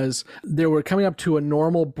happening was they were coming up to a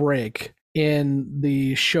normal break in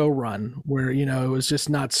the show run where, it was just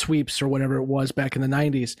not sweeps or whatever it was back in the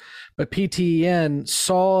 90s. But PTN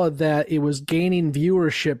saw that it was gaining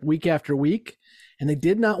viewership week after week, and they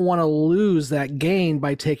did not want to lose that gain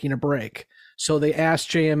by taking a break. So they asked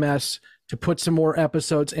JMS to put some more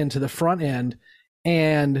episodes into the front end.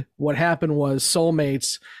 And what happened was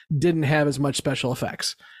Soulmates didn't have as much special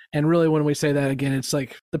effects. And really, when we say that again, it's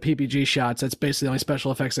like the PPG shots. That's basically the only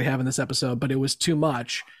special effects they have in this episode, but it was too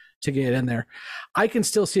much to get in there. I can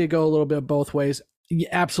still see it go a little bit both ways. Yeah,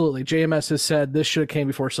 absolutely. JMS has said this should have came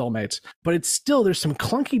before Soulmates, but it's still, there's some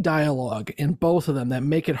clunky dialogue in both of them that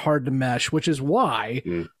make it hard to mesh, which is why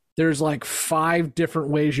there's like 5 different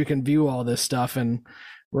ways you can view all this stuff. And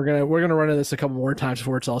We're gonna run into this a couple more times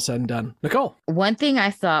before it's all said and done. Nicole. One thing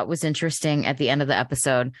I thought was interesting at the end of the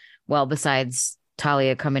episode, well, besides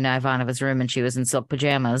Talia coming to Ivanova's room and she was in silk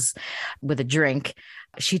pajamas with a drink,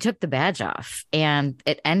 she took the badge off, and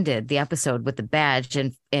it ended the episode with the badge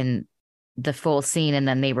in the full scene, and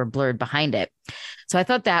then they were blurred behind it. So I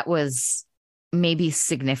thought that was maybe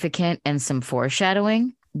significant and some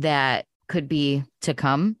foreshadowing that could be to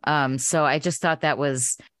come. So I just thought that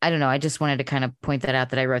was, I don't know, I just wanted to kind of point that out,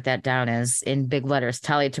 that I wrote that down as in big letters.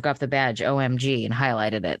 Talia took off the badge, OMG, and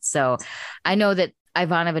highlighted it. So I know that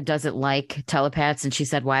Ivanova doesn't like telepaths, and she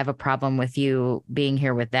said, well, I have a problem with you being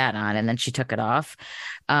here with that on, and then she took it off.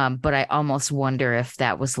 But I almost wonder if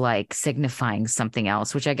that was like signifying something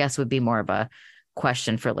else, which I guess would be more of a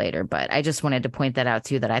question for later. But I just wanted to point that out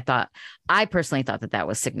too, that I personally thought that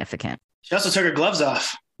was significant. She also took her gloves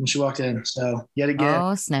off when she walked in. So yet again,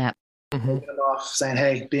 oh snap. Off saying,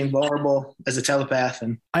 hey, being vulnerable as a telepath.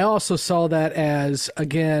 And I also saw that as,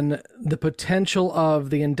 again, the potential of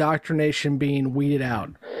the indoctrination being weeded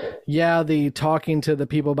out. Yeah, the talking to the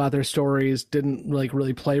people about their stories didn't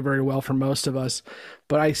really play very well for most of us,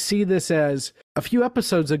 but I see this as, a few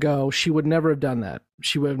episodes ago, she would never have done that.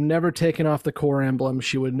 She would have never taken off the core emblem.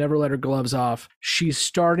 She would never let her gloves off. She's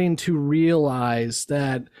starting to realize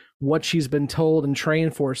that what she's been told and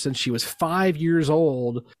trained for since she was 5 years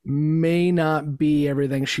old may not be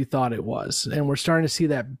everything she thought it was. And we're starting to see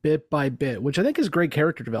that bit by bit, which I think is great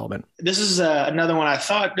character development. This is another one I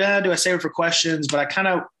thought, do I save it for questions? But I kind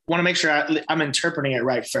of want to make sure I'm interpreting it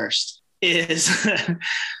right first. Is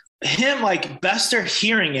him, like Bester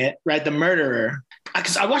hearing it, right? The murderer.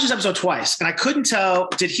 Because I watched this episode twice and I couldn't tell,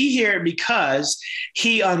 did he hear it because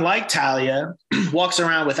he, unlike Talia, walks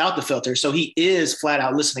around without the filter, so he is flat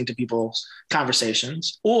out listening to people's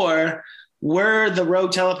conversations? Or were the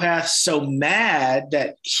rogue telepaths so mad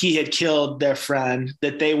that he had killed their friend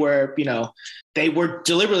that they were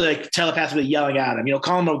deliberately telepathically yelling at him,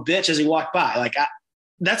 calling him a bitch as he walked by?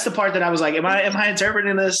 That's the part that I was like, am I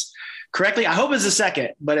interpreting this correctly? I hope it's the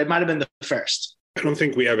second, but it might have been the first. I don't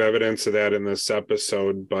think we have evidence of that in this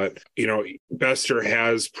episode, but, Bester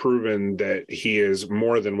has proven that he is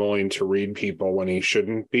more than willing to read people when he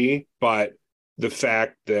shouldn't be. But the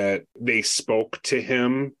fact that they spoke to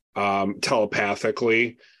him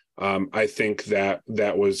telepathically, I think that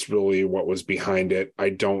was really what was behind it. I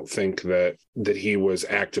don't think that he was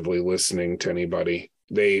actively listening to anybody.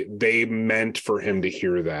 They meant for him to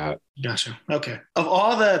hear that. Gotcha. Okay. Of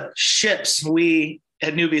all the ships we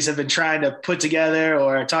at Newbies have been trying to put together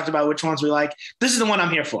or talked about which ones we like, this is the one I'm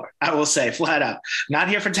here for. I will say flat out, not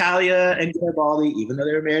here for Talia and Garibaldi, even though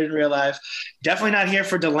they were married in real life. Definitely not here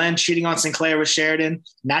for Delenn cheating on Sinclair with Sheridan.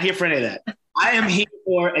 Not here for any of that. I am here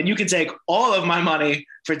for, and you can take all of my money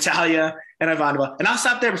for Talia and Ivanova. And I'll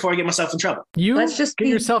stop there before I get myself in trouble. Let's just get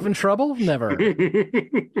yourself in trouble? Never.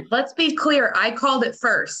 Let's be clear. I called it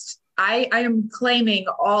first. I am claiming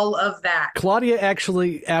all of that. Claudia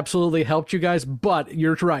actually absolutely helped you guys, but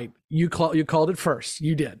you're right. You called it first.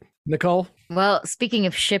 You did. Nicole? Well, speaking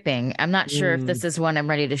of shipping, I'm not sure if this is one I'm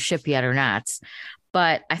ready to ship yet or not.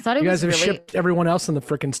 But I thought it was You guys have really... shipped everyone else in the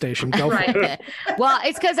frickin' station. Go for it. Well,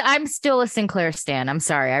 it's because I'm still a Sinclair stan. I'm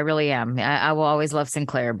sorry. I really am. I will always love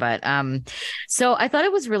Sinclair. But so I thought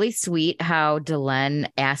it was really sweet how Delenn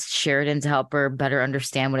asked Sheridan to help her better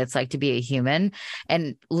understand what it's like to be a human,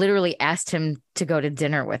 and literally asked him to go to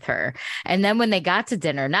dinner with her. And then when they got to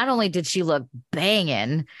dinner, not only did she look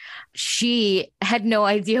banging, she had no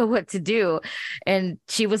idea what to do. And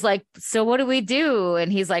she was like, so what do we do? And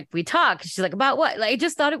he's like, we talk. She's like, about what? Like, I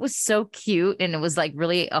just thought it was so cute. And it was like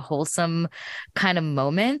really a wholesome kind of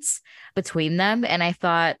moment between them. And I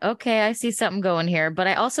thought, okay, I see something going here. But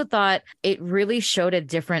I also thought it really showed a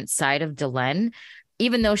different side of Delenn.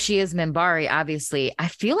 Even though she is Minbari, obviously, I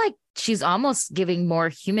feel like she's almost giving more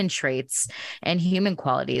human traits and human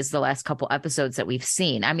qualities the last couple episodes that we've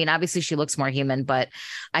seen. I mean, obviously she looks more human, but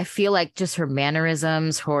I feel like just her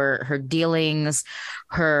mannerisms, her dealings,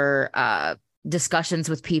 her discussions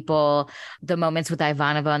with people, the moments with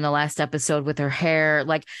Ivanova in the last episode with her hair,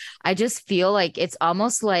 like I just feel like it's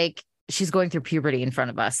almost like she's going through puberty in front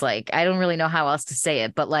of us. Like, I don't really know how else to say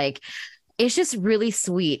it, but like, it's just really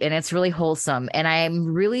sweet and it's really wholesome. And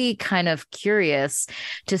I'm really kind of curious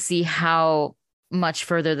to see how much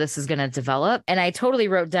further this is going to develop. And I totally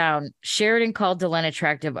wrote down Sheridan called Delenn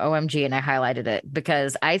attractive, OMG, and I highlighted it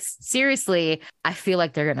because I feel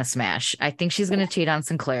like they're going to smash. I think she's going to cheat on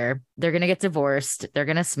Sinclair. They're going to get divorced. They're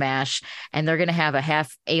going to smash, and they're going to have a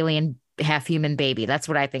half alien, half human baby. That's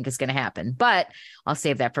what I think is going to happen. But I'll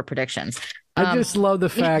save that for predictions. I just love the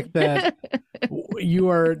fact that you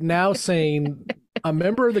are now saying A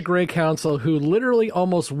member of the Grey Council who literally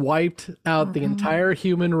almost wiped out the entire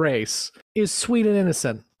human race is sweet and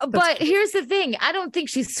innocent. But here's the thing. I don't think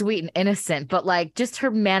she's sweet and innocent, but like just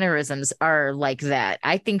her mannerisms are like that.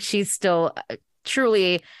 I think she's still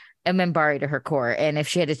truly a Minbari to her core. And if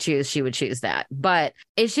she had to choose, she would choose that. But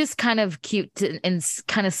it's just kind of cute and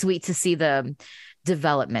kind of sweet to see the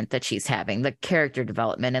development that she's having, the character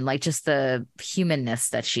development, and like just the humanness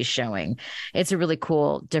that she's showing. It's a really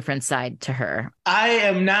cool, different side to her. I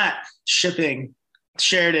am not shipping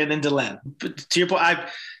Sheridan and Delenn. But to your point, I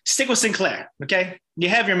stick with Sinclair. Okay, you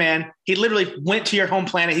have your man. He literally went to your home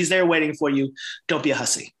planet. He's there waiting for you. Don't be a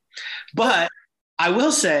hussy. But I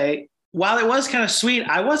will say, while it was kind of sweet,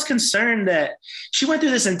 I was concerned that she went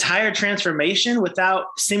through this entire transformation without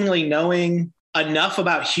seemingly knowing enough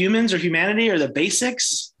about humans or humanity or the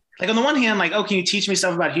basics. Like on the one hand, like, oh, can you teach me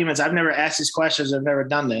stuff about humans? I've never asked these questions. I've never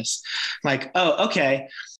done this. Like, oh, okay.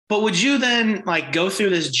 But would you then like go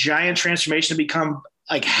through this giant transformation to become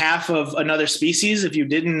like half of another species if you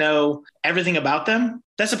didn't know everything about them?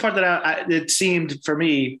 That's the part that it seemed for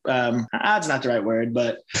me, odd's not the right word,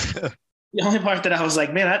 but the only part that I was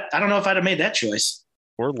like, man, I don't know if I'd have made that choice.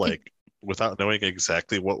 Or like without knowing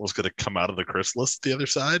exactly what was going to come out of the chrysalis the other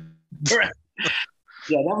side. Correct.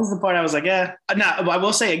 Yeah, that was the part I was like, yeah. Now, I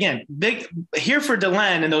will say again, big here for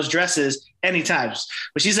Delenn in those dresses anytime.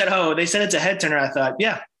 But she said, oh, they said it's a head turner. I thought,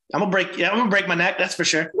 yeah, I'm gonna break my neck. That's for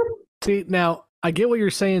sure. See, now I get what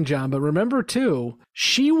you're saying, John, but remember too,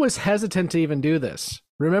 she was hesitant to even do this.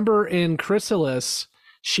 Remember in Chrysalis,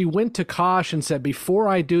 she went to Kosh and said, before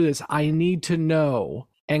I do this, I need to know.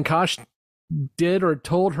 And Kosh did or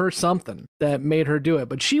told her something that made her do it.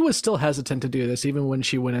 But she was still hesitant to do this, even when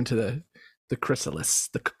she went into the chrysalis,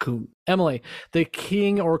 the cocoon. Emily, the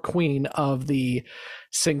king or queen of the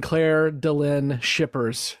Sinclair Delenn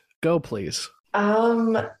shippers. Go, please.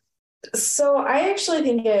 So I actually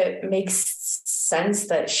think it makes sense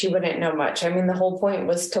that she wouldn't know much. I mean, the whole point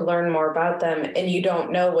was to learn more about them, and you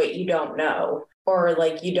don't know what you don't know. Or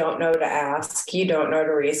like you don't know to ask, you don't know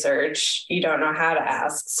to research, you don't know how to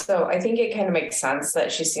ask. So I think it kind of makes sense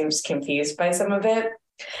that she seems confused by some of it.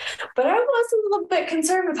 But I was a little bit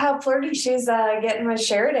concerned with how flirty she's getting with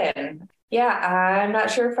Sheridan. Yeah, I'm not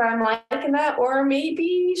sure if I'm liking that, or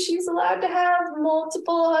maybe she's allowed to have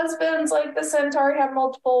multiple husbands like the Centauri have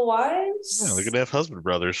multiple wives. Yeah, they're going to have husband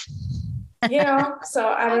brothers. You know, so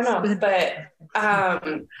I don't know. But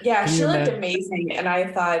yeah, she looked amazing. And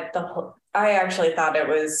I actually thought it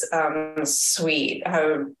was sweet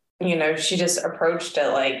how, you know, she just approached it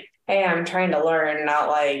like, hey, I'm trying to learn, not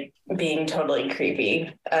like being totally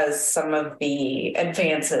creepy, as some of the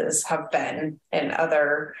advances have been in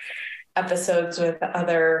other episodes with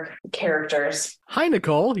other characters. Hi,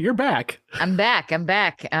 Nicole. You're back. I'm back.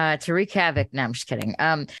 To wreak havoc. No, I'm just kidding.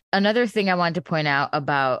 Another thing I wanted to point out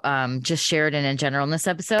about just Sheridan in general in this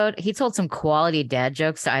episode, he told some quality dad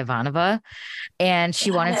jokes to Ivanova, and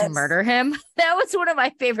she wanted to murder him. That was one of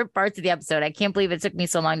my favorite parts of the episode. I can't believe it took me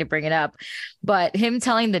so long to bring it up. But him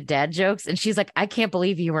telling the dad jokes, and she's like, I can't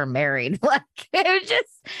believe you were married. Like,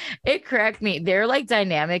 it cracked me. They're like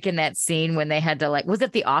dynamic in that scene when they had to, like, was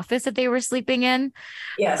it the office that they were sleeping in?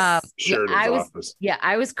 Yes. Office. Yeah,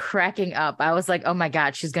 I was cracking up. I was like, oh my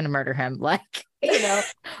God, she's going to murder him. Like, you know,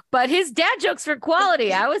 but his dad jokes were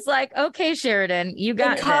quality. I was like, okay, Sheridan, you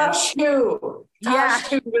got this. Tosh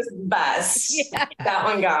was the best. Yeah. That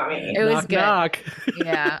one got me. It was good. Knock.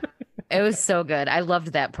 Yeah. It was so good. I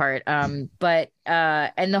loved that part. But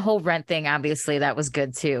and the whole rent thing, obviously, that was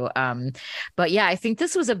good too. But yeah, I think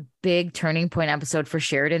this was a big turning point episode for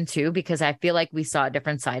Sheridan too, because I feel like we saw a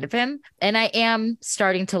different side of him. And I am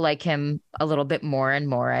starting to like him a little bit more and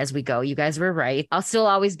more as we go. You guys were right. I'll still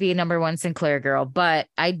always be number one Sinclair girl, but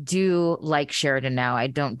I do like Sheridan now. I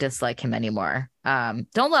don't dislike him anymore. Don't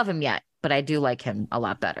love him yet, but I do like him a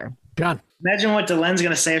lot better. John. Imagine what Delenn's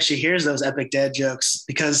going to say if she hears those epic dad jokes,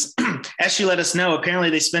 because as she let us know, apparently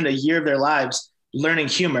they spend a year of their lives learning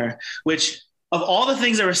humor, which of all the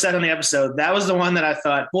things that were said on the episode, that was the one that I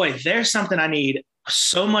thought, boy, there's something I need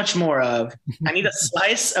so much more of. I need a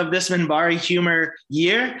slice of this Minbari humor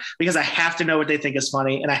year, because I have to know what they think is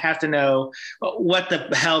funny, and I have to know what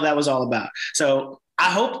the hell that was all about. So I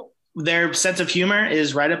hope their sense of humor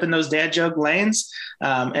is right up in those dad joke lanes,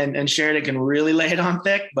 and Sheridan can really lay it on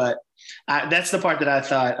thick. But that's the part that I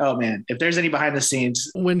thought, oh man, if there's any behind the scenes.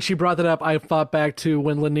 When she brought that up, I thought back to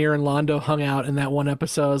when Lanier and Londo hung out in that one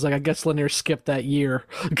episode. I was like, I guess Lanier skipped that year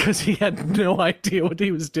because he had no idea what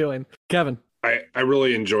he was doing. Kevin. I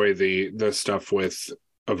really enjoy the stuff with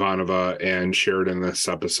Ivanova and Sheridan this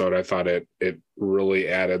episode. I thought it really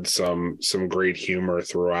added some great humor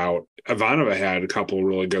throughout. Ivanova had a couple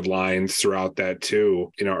really good lines throughout that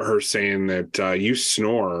too. You know, her saying that you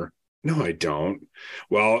snore. No, I don't.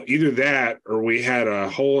 Well, either that or we had a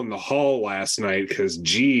hole in the hall last night because,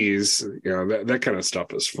 geez, you know, that kind of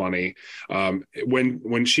stuff is funny.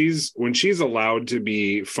 When she's allowed to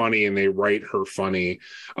be funny and they write her funny,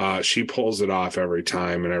 she pulls it off every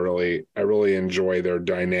time. And I really enjoy their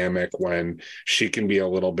dynamic when she can be a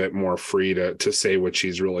little bit more free to say what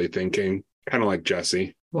she's really thinking, kind of like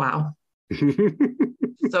Jesse. Wow.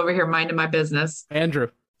 Just over here minding my business. Andrew.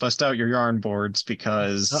 Bust out your yarn boards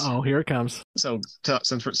because here it comes. So now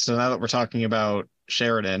that we're talking about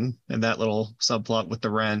Sheridan and that little subplot with the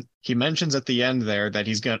rent, he mentions at the end there that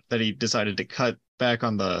he decided to cut back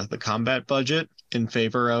on the combat budget in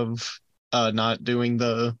favor of not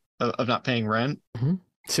paying rent. Mm-hmm.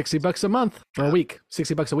 $60 a month or a week.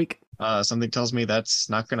 $60 a week. Something tells me that's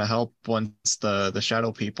not going to help once the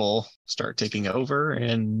shadow people start taking over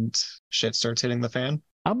and shit starts hitting the fan.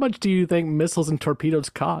 How much do you think missiles and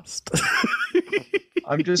torpedoes cost?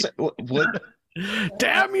 I'm just what?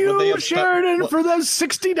 Damn you, Sheridan, for those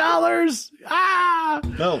 $60.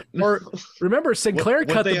 No. Or remember, Sinclair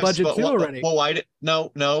cut the budget too already. Well, why did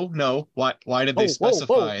no? Why did they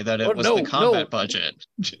specify that it was the combat budget?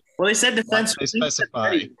 Well, they said defense. They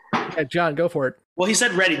specify. Yeah, John, go for it. Well, he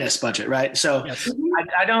said readiness budget, right? So yes.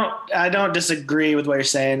 I don't disagree with what you're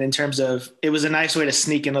saying in terms of it was a nice way to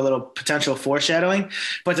sneak in a little potential foreshadowing.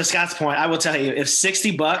 But to Scott's point, I will tell you, if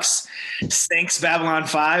 $60 sinks Babylon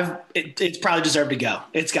 5, it's probably deserved to go.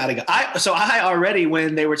 It's got to go. I already,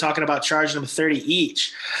 when they were talking about charging them 30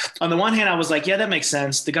 each, on the one hand, I was like, yeah, that makes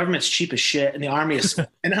sense. The government's cheap as shit and the army is.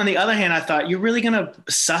 And on the other hand, I thought, you're really going to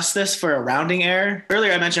suss this for a rounding error?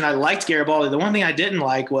 Earlier, I mentioned I liked Garibaldi. The one thing I didn't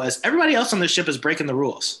like was everybody else on this ship is breaking the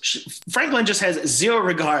rules. Franklin just has zero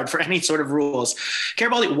regard for any sort of rules.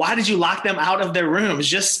 Garibaldi, why did you lock them out of their rooms?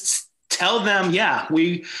 Just tell them, yeah,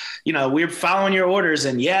 we're following your orders,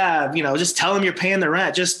 and yeah, just tell them you're paying the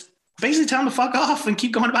rent. Just basically tell them to fuck off and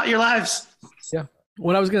keep going about your lives. Yeah.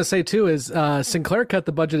 What I was going to say too is Sinclair cut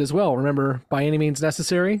the budget as well. Remember, by any means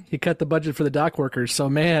necessary, he cut the budget for the dock workers. So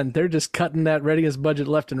man, they're just cutting that readiness budget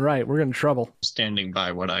left and right. We're in trouble. Standing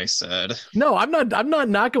by what I said. No, I'm not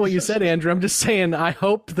knocking what you said, Andrew. I'm just saying I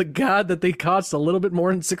hope to God that they cost a little bit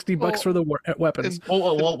more than $60 for the weapons.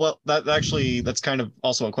 Well, that's kind of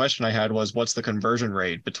also a question I had was what's the conversion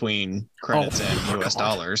rate between credits and US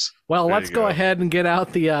dollars? Well, let's go ahead and get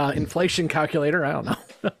out the inflation calculator. I don't know.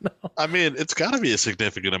 I mean, it's got to be a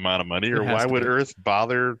significant amount of money, or why would Earth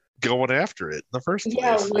bother going after it in the first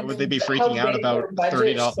place? Why would they be freaking out about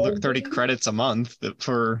 30 credits a month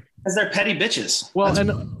for? Because they're petty bitches. Well,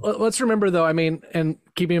 and let's remember though, I mean, and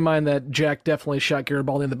keeping in mind that Jack definitely shot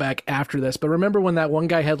Garibaldi in the back after this, but remember when that one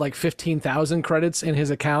guy had like 15,000 credits in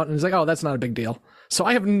his account and he's like, oh, that's not a big deal. So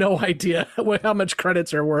I have no idea how much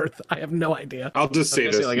credits are worth. I have no idea. I'll just say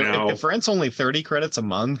this now. If rent's only 30 credits a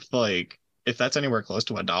month, like if that's anywhere close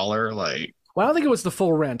to $1, like. Well, I don't think it was the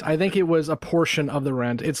full rent. I think it was a portion of the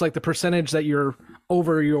rent. It's like the percentage that you're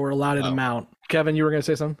over your allotted amount. Kevin, you were going to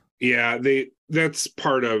say something? Yeah, that's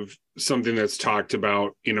part of something that's talked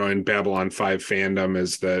about, in Babylon 5 fandom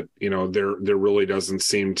is that, there really doesn't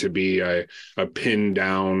seem to be a pinned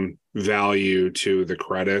down value to the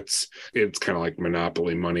credits. It's kind of like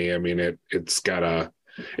Monopoly money. I mean, it's got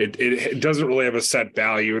it doesn't really have a set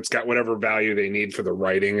value. It's got whatever value they need for the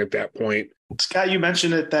writing at that point. Scott, you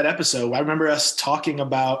mentioned it that episode. I remember us talking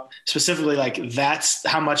about specifically like that's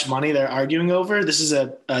how much money they're arguing over. This is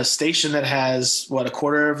a station that has what,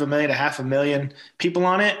 250,000 to 500,000 people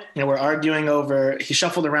on it. We're arguing over, he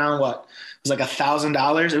shuffled around what it was like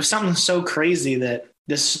 $1,000. It was something so crazy that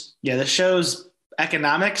this show's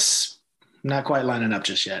economics not quite lining up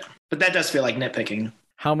just yet. But that does feel like nitpicking.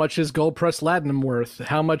 How much is gold press platinum worth?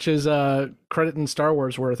 How much is credit in Star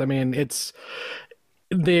Wars worth? I mean, it's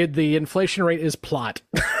the inflation rate is plot.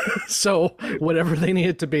 So whatever they need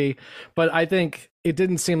it to be. But I think it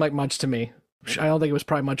didn't seem like much to me. I don't think it was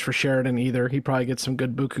probably much for Sheridan either. He probably gets some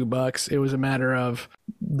good buku bucks. It was a matter of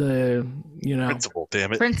the, principle,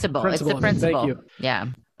 damn it. Principle. It's the principle. Thank you. Yeah.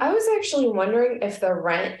 I was actually wondering if the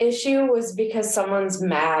rent issue was because someone's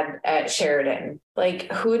mad at Sheridan.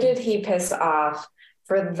 Like, who did he piss off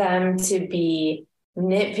for them to be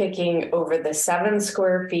nitpicking over the 7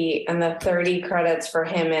 square feet and the 30 credits for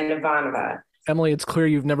him and Ivanova? Emily, it's clear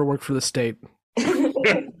you've never worked for the state.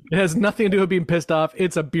 It has nothing to do with being pissed off.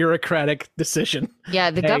 It's a bureaucratic decision.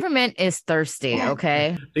 Yeah, the government is thirsty,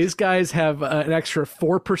 okay? These guys have an extra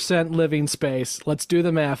 4% living space. Let's do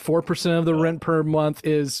the math. 4% of the rent per month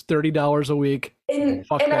is $30 a week. And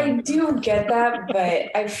I do get that,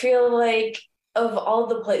 but I feel like of all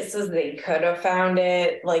the places they could have found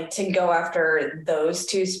it, like to go after those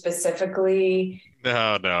two specifically.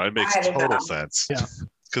 No, it makes total sense. Yeah.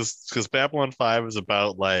 Because Babylon 5 is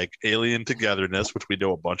about like alien togetherness, which we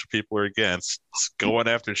know a bunch of people are against. Going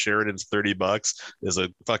after Sheridan's $30 is a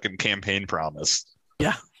fucking campaign promise.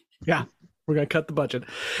 Yeah. We're gonna cut the budget.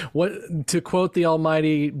 What, to quote the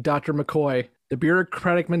almighty Dr. McCoy, the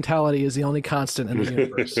bureaucratic mentality is the only constant in the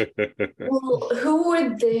universe. Well, who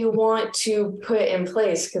would they want to put in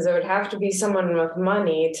place? Because it would have to be someone with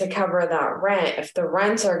money to cover that rent if the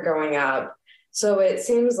rents are going up. So it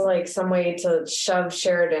seems like some way to shove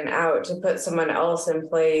Sheridan out to put someone else in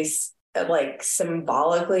place, like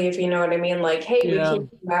symbolically, if you know what I mean. Like, hey, we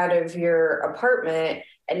kicked you out of your apartment,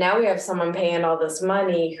 and now we have someone paying all this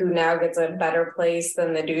money who now gets a better place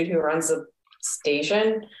than the dude who runs the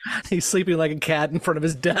station. He's sleeping like a cat in front of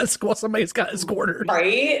his desk while somebody's got his quarters.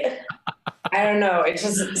 Right? I don't know. It's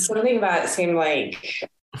just something about it seemed like...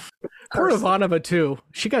 Poor Ivanova too.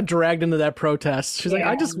 She got dragged into that protest. She's like,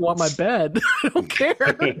 I just want my bed. I don't care.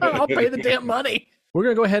 I'll pay the damn money. We're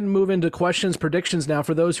going to go ahead and move into questions, predictions now.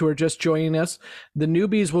 For those who are just joining us, the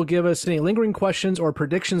newbies will give us any lingering questions or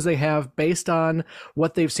predictions they have based on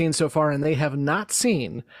what they've seen so far, and they have not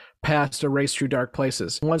seen past A Race Through Dark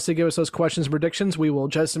Places. Once they give us those questions and predictions, we will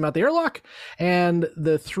judge them out the airlock. And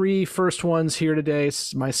the three first ones here today,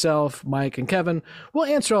 myself, Mike, and Kevin, will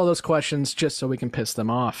answer all those questions just so we can piss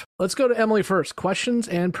them off. Let's go to Emily first. Questions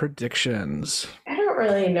and predictions. I don't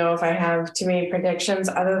really know if I have too many predictions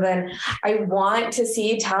other than I want to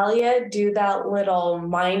see Talia do that little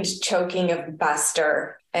mind choking of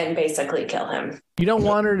Bester and basically kill him. You don't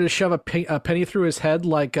want her to shove a penny through his head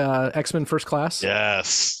like X-Men First Class?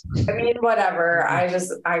 Yes. I mean, whatever.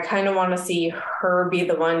 I kind of want to see her be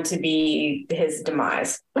the one to be his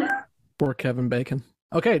demise. Poor Kevin Bacon.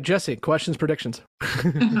 Okay, Jesse, questions, predictions. I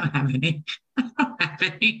don't have any.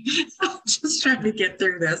 I'm just trying to get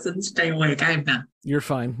through this and stay awake. I'm not. You're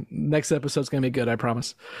fine. Next episode's going to be good, I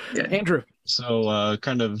promise. Good. Andrew. So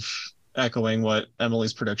kind of echoing what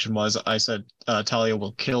Emily's prediction was, I said Talia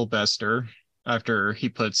will kill Bester after he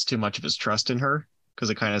puts too much of his trust in her, because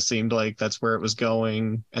it kind of seemed like that's where it was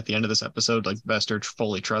going at the end of this episode, like Bester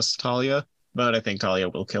fully trusts Talia, but I think Talia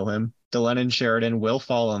will kill him. Delenn and Sheridan will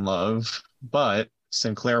fall in love, but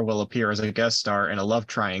Sinclair will appear as a guest star and a love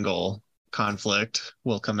triangle conflict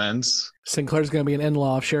will commence. Sinclair's going to be an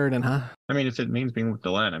in-law of Sheridan, huh? I mean, if it means being with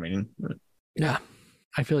Delenn, I mean... Yeah,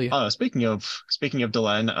 I feel you. Speaking of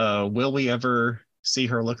Delenn, will we ever see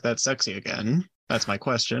her look that sexy again? That's my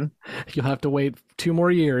question. You'll have to wait 2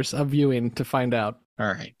 more years of viewing to find out. All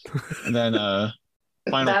right. And then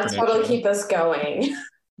final That's prediction. what'll keep us going.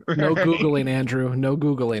 No Googling, Andrew. No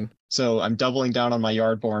Googling. So I'm doubling down on my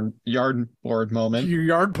yard board moment. Your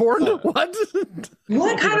yard porn? What?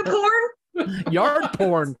 What kind of porn? Yard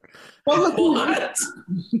porn. What?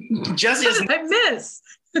 Jesse What did I miss?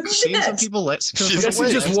 Seeing some people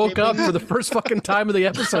Jesse just woke up for the first fucking time of the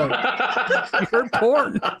episode. You heard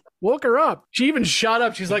porn. Woke her up. She even shot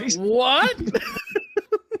up. She's like, what?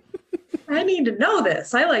 I need to know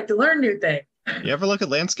this. I like to learn new things. You ever look at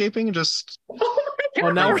landscaping and just...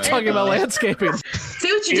 Oh, now we're talking about landscaping.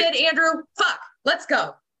 See what you did, Andrew? Fuck. Let's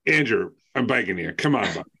go. Andrew, I'm begging you. Come on.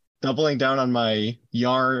 Doubling down on my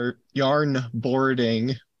yarn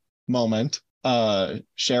boarding moment.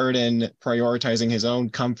 Sheridan prioritizing his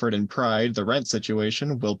own comfort and pride, the rent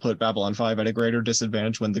situation, will put Babylon 5 at a greater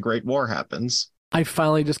disadvantage when the Great War happens. I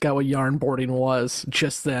finally just got what yarn boarding was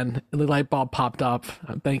just then. The light bulb popped up.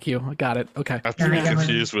 Thank you. I got it. Okay. After being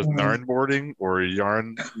confused with narn boarding or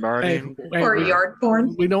yarn narning. Or yard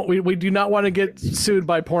porn. We do not want to get sued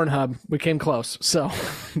by Pornhub. We came close. So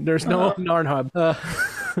there's no narn hub.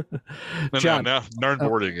 John. No, narn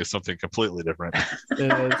boarding is something completely different.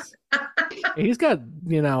 It is. He's got,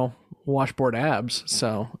 washboard abs,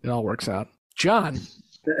 so it all works out. John,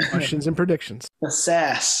 questions and predictions. The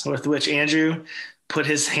sass with which Andrew put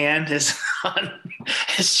his hand on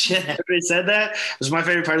his chin after he said that was my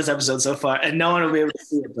favorite part of this episode so far, and no one will be able to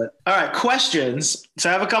see it. But all right, questions. So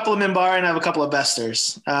I have a couple of Minbari and I have a couple of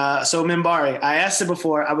Besters. So Minbari, I asked it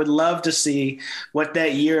before. I would love to see what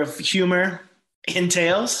that year of humor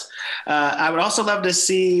entails. I would also love to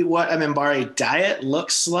see what a Minbari diet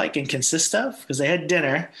looks like and consists of, because they had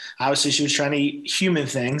dinner. Obviously, she was trying to eat human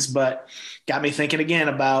things, but got me thinking again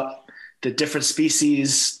about the different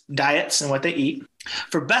species diets and what they eat.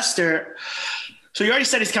 For Bester, So you already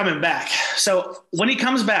said he's coming back. So when he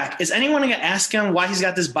comes back, is anyone going to ask him why he's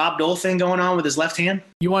got this Bob Dole thing going on with his left hand?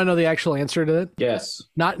 You want to know the actual answer to it? Yes.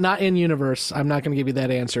 Not in universe. I'm not going to give you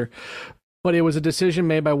that answer. But it was a decision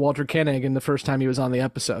made by Walter Koenig in the first time he was on the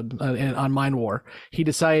episode on Mind War. He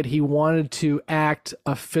decided he wanted to act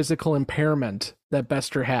a physical impairment that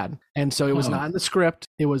Bester had. And so it was not in the script.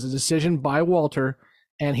 It was a decision by Walter,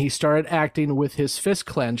 and he started acting with his fist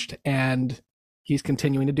clenched, and he's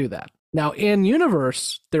continuing to do that. Now, in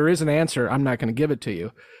universe, there is an answer. I'm not going to give it to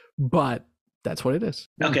you, but that's what it is.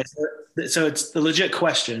 Okay, so it's the legit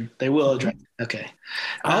question. They will address it. Okay.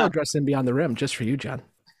 I'll address him Beyond the Rim just for you, John.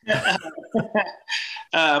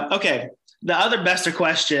 Okay. The other Bester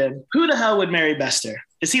question: who the hell would marry Bester?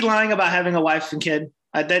 Is he lying about having a wife and kid?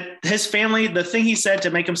 That his family, the thing he said to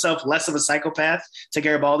make himself less of a psychopath to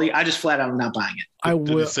Garibaldi, I just flat out am not buying it.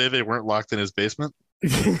 Did he say they weren't locked in his basement?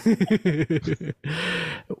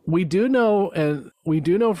 We do know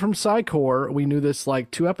from Psychor, we knew this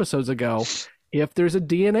like 2 episodes ago, if there's a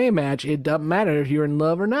DNA match, it doesn't matter if you're in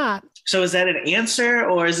love or not. So is that an answer,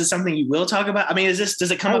 or is it something you will talk about? I mean, does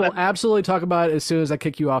it come I will up? absolutely talk about it as soon as I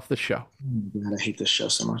kick you off the show. God, I hate this show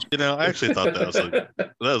so much. You know, I actually thought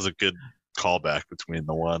that was a good callback between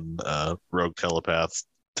the one rogue telepath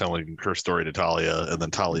telling her story to Talia and then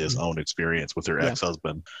Talia's own experience with her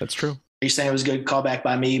ex-husband. That's true. Are you saying it was a good callback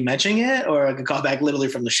by me mentioning it, or a good callback literally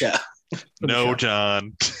from the show? No,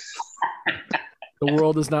 John. The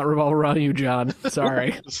world does not revolve around you, John.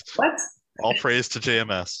 Sorry. What? All praise to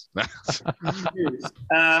JMS.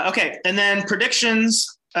 Okay, and then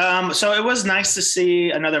predictions. So it was nice to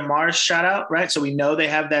see another Mars shout out, right? So we know they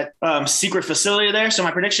have that secret facility there. So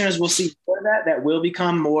my prediction is we'll see more of that. That will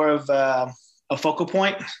become more of a focal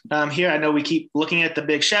point here. I know we keep looking at the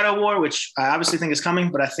big Shadow War, which I obviously think is coming,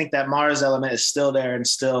 but I think that Mars element is still there and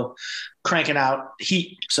still cranking out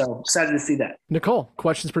heat. So excited to see that. Nicole,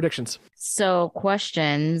 questions, predictions. So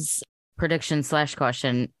questions, prediction /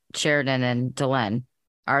 question, Sheridan and Delenn,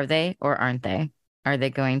 are they or aren't they? Are they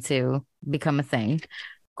going to become a thing?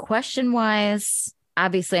 Question wise,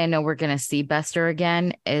 obviously I know we're going to see Bester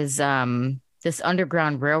again. Is this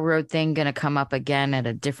Underground Railroad thing going to come up again at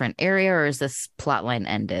a different area, or is this plotline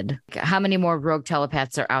ended? How many more rogue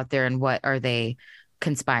telepaths are out there, and what are they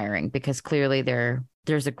conspiring? Because clearly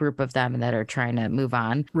there's a group of them that are trying to move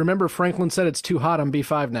on. Remember, Franklin said it's too hot on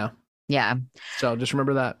B5 now. Yeah. So just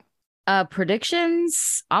remember that.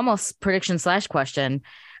 Predictions, almost prediction / question.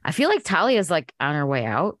 I feel like Talia's like on her way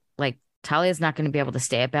out. Like Talia's not going to be able to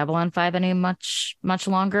stay at Babylon 5 any much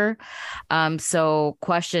longer. So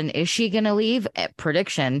question, is she going to leave?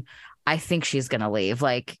 Prediction, I think she's going to leave.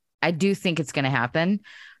 Like, I do think it's going to happen,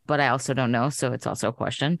 but I also don't know. So it's also a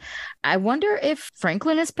question. I wonder if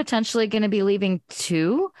Franklin is potentially going to be leaving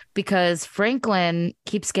too, because Franklin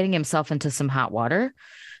keeps getting himself into some hot water.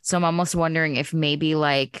 So I'm almost wondering if maybe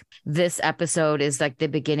like this episode is like the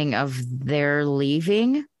beginning of their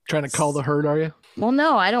leaving. Trying to call the herd, are you? Well,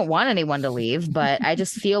 no, I don't want anyone to leave, but I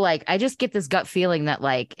just feel like I just get this gut feeling that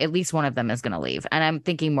like at least one of them is going to leave. And I'm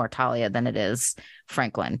thinking more Talia than it is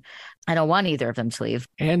Franklin. I don't want either of them to leave.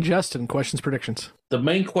 And Justin, questions, predictions. The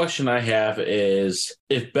main question I have is,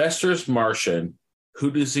 if Bester's Martian, who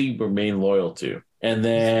does he remain loyal to? And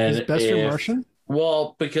then is Bester Martian?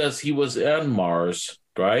 Well, because he was on Mars,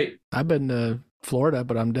 right? I've been to Florida,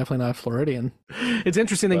 but I'm definitely not Floridian. It's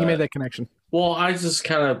interesting that you made that connection. Well, I just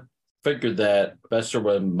kind of figured that Bester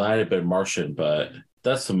might have been Martian, but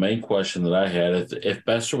that's the main question that I had. If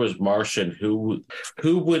Bester was Martian, who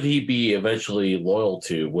would he be eventually loyal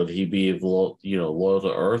to? Would he be loyal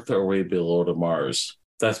to Earth, or would he be loyal to Mars?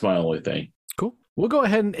 That's my only thing. Cool. We'll go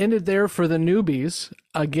ahead and end it there for the newbies.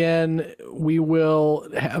 Again, we will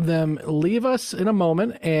have them leave us in a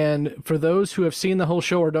moment. And for those who have seen the whole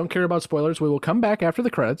show or don't care about spoilers, we will come back after the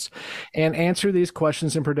credits and answer these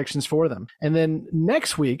questions and predictions for them. And then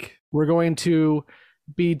next week, we're going to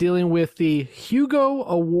be dealing with the Hugo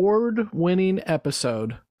Award-winning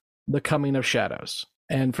episode, The Coming of Shadows.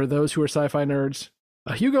 And for those who are sci-fi nerds,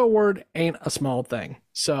 a Hugo Award ain't a small thing.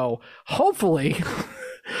 So hopefully...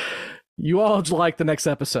 you all like the next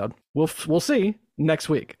episode. We'll see next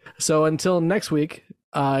week. So until next week,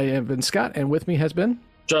 I have been Scott, and with me has been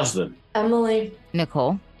Justin, Emily,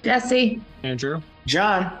 Nicole, Jesse, Andrew,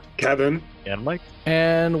 John, Kevin, and Mike.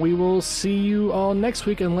 And we will see you all next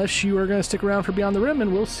week, unless you are going to stick around for Beyond the Rim,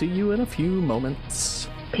 and we'll see you in a few moments.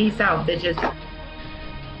 Peace out, bitches.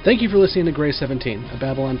 Thank you for listening to Grey 17, a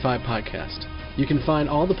Babylon 5 podcast. You can find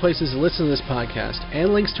all the places to listen to this podcast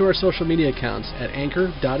and links to our social media accounts at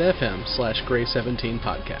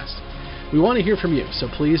anchor.fm/Grey17podcast. We want to hear from you, so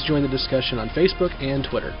please join the discussion on Facebook and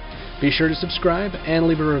Twitter. Be sure to subscribe and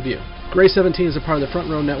leave a review. Gray 17 is a part of the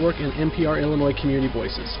Front Row Network and NPR Illinois Community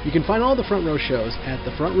Voices. You can find all the Front Row shows at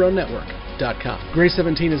thefrontrownetwork.com. Gray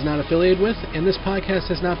 17 is not affiliated with, and this podcast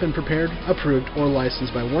has not been prepared, approved, or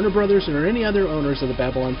licensed by Warner Brothers or any other owners of the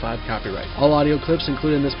Babylon 5 copyright. All audio clips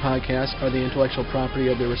included in this podcast are the intellectual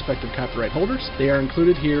property of their respective copyright holders. They are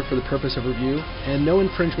included here for the purpose of review, and no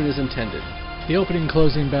infringement is intended. The opening and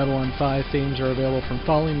closing Babylon 5 themes are available from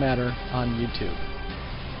Falling Matter on YouTube.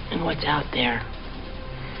 And what's out there?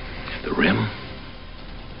 The rim.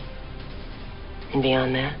 And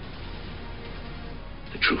beyond that?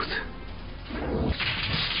 The truth.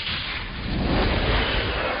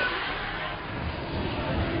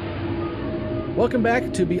 Welcome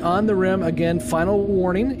back to Beyond the Rim. Again, final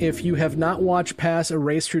warning, if you have not watched past A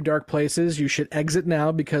Race Through Dark Places, you should exit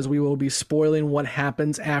now because we will be spoiling what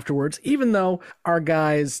happens afterwards, even though our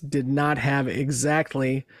guys did not have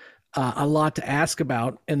exactly a lot to ask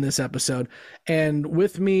about in this episode. And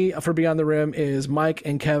with me for Beyond the Rim is Mike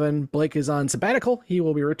and Kevin. Blake is on sabbatical. He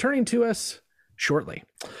will be returning to us shortly.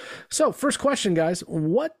 So first question, guys,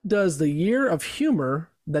 what does the year of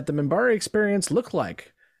humor that the Minbari experience look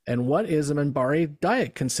like? And what is a Minbari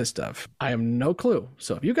diet consist of? I have no clue.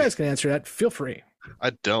 So if you guys can answer that, feel free.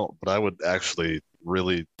 I don't, but I would actually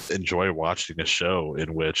really enjoy watching a show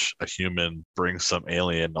in which a human brings some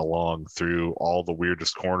alien along through all the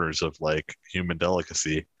weirdest corners of like human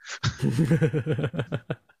delicacy.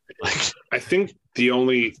 I think the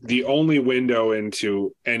only window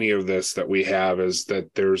into any of this that we have is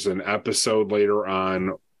that there's an episode later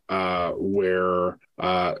on where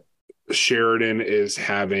Sheridan is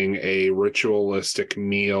having a ritualistic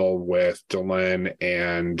meal with Delenn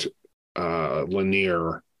and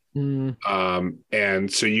Lanier.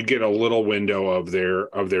 And so you get a little window of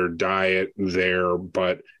their diet there,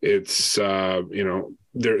 but it's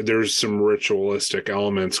there's some ritualistic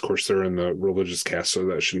elements. Of course, they're in the religious caste, so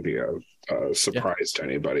that shouldn't be a surprise to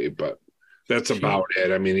anybody, but that's about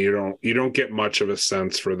it. I mean, you don't get much of a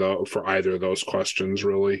sense for either of those questions,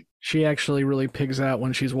 really. She actually really pigs out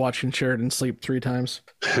when she's watching Sheridan sleep 3 times.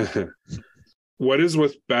 What is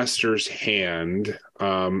with Bester's hand?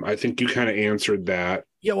 I think you kind of answered that.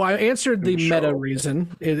 Yeah, well, I answered the meta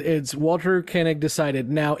reason. It's Walter Koenig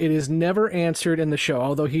decided. Now, it is never answered in the show,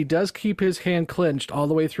 although he does keep his hand clenched all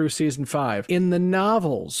the way through season 5. In the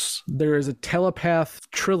novels, there is a telepath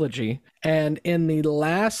trilogy, and in the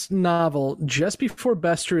last novel, just before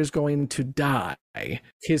Bester is going to die,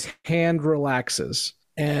 his hand relaxes.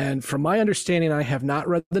 And from my understanding, I have not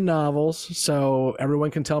read the novels, so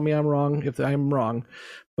everyone can tell me I'm wrong if I'm wrong.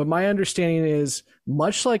 But my understanding is,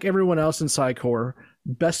 much like everyone else in Psychor,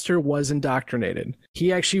 Bester was indoctrinated.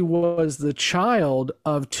 He actually was the child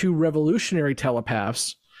of 2 revolutionary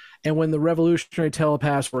telepaths. And when the revolutionary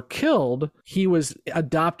telepaths were killed, he was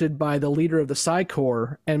adopted by the leader of the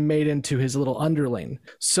Psychor and made into his little underling.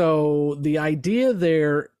 So the idea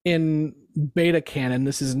there in beta canon,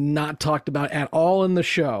 this is not talked about at all in the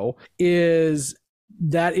show, is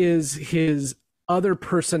that is his other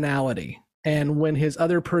personality. And when his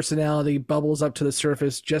other personality bubbles up to the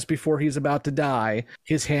surface just before he's about to die,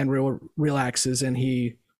 his hand relaxes and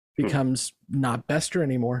he becomes not Bester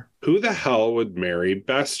anymore. Who the hell would marry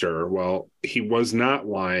Bester? Well, he was not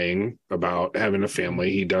lying about having a family.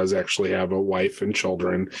 He does actually have a wife and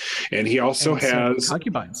children. And he also has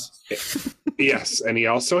concubines. Yes. And he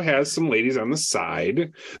also has some ladies on the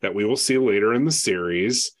side that we will see later in the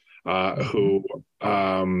series who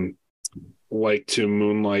like to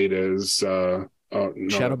moonlight as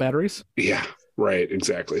shadow batteries. Yeah, right.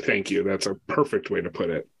 Exactly. Thank you. That's a perfect way to put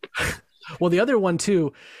it. Well, the other one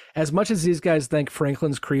too, as much as these guys think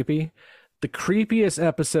Franklin's creepy, the creepiest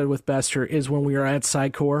episode with Bester is when we are at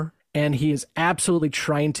Psychor and he is absolutely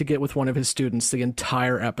trying to get with one of his students the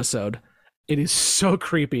entire episode. It is so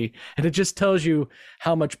creepy. And it just tells you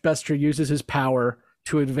how much Bester uses his power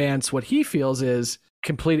to advance what he feels is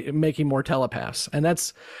making more telepaths. And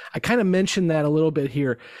I kind of mentioned that a little bit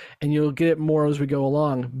here, and you'll get it more as we go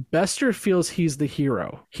along. Bester feels he's the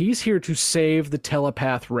hero. He's here to save the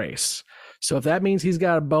telepath race. So if that means he's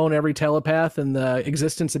got to bone every telepath in the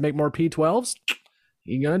existence and make more P12s,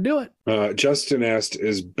 he's going to do it. Justin asked,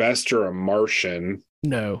 is Bester a Martian?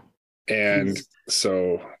 No. And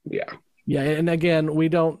so, yeah. Yeah, and again, we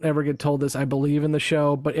don't ever get told this, I believe, in the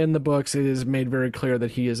show, but in the books, it is made very clear that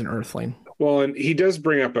he is an Earthling. Well, and he does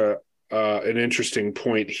bring up an interesting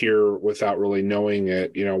point here without really knowing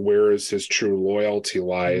it. You know, where is his true loyalty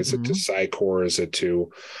lie? Is it to Psychor? Is it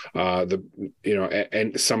to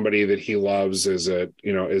and somebody that he loves? Is it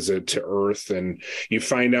to Earth? And you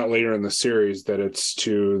find out later in the series that it's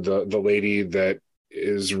to the lady that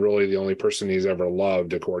is really the only person he's ever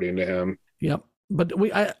loved, according to him. Yep. But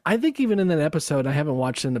I think even in that episode, I haven't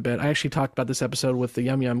watched it in a bit. I actually talked about this episode with the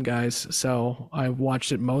Yum Yum guys, so I've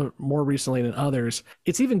watched it more recently than others.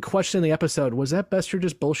 It's even questioned in the episode, was that Bester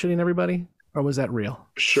just bullshitting everybody? Or was that real?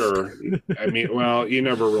 Sure. I mean, well, you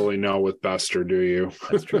never really know with Bester, do you?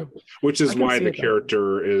 That's true. Which is why the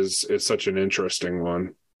character is such an interesting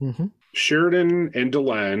one. Mm-hmm. Sheridan and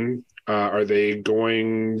Delenn, are they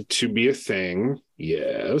going to be a thing?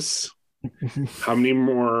 Yes. How many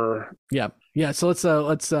more? Yeah. So let's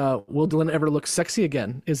will Delenn ever look sexy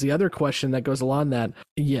again? Is the other question that goes along that.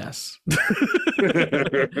 Yes.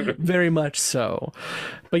 Very much so.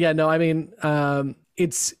 But yeah, no, I mean,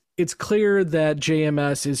 it's clear that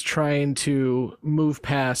JMS is trying to move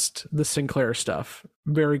past the Sinclair stuff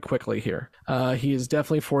very quickly here. He is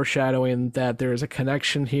definitely foreshadowing that there is a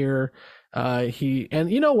connection here.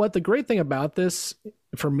 And you know what? The great thing about this,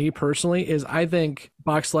 for me personally, is I think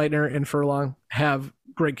Boxleitner and Furlong have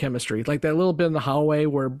great chemistry. Like that little bit in the hallway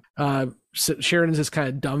where Sheridan's just kind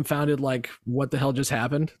of dumbfounded, like, what the hell just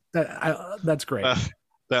happened? That's great.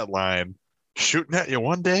 That line. Shooting at you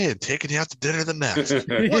one day and taking you out to dinner the next.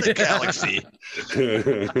 What a galaxy.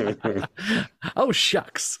 Oh,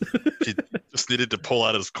 shucks. He just needed to pull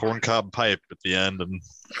out his corncob pipe at the end. And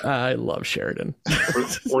I love Sheridan.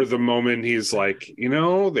 or the moment he's like,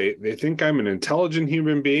 they think I'm an intelligent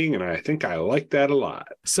human being, and I think I like that a lot.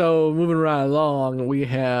 So moving right along, we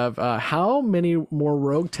have how many more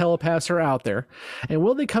rogue telepaths are out there, and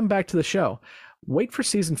will they come back to the show? Wait for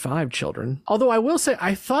season 5, children. Although I will say,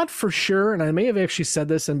 I thought for sure, and I may have actually said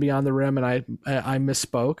this in Beyond the Rim, and I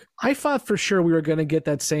misspoke. I thought for sure we were going to get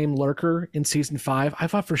that same lurker in season 5. I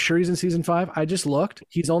thought for sure he's in season 5. I just looked.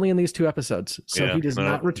 He's only in these 2 episodes, so he does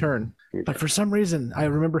not return. But for some reason, I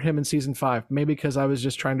remember him in season 5. Maybe because I was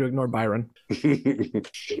just trying to ignore Byron.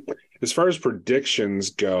 As far as predictions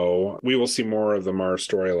go, we will see more of the Mars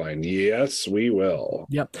storyline. Yes, we will.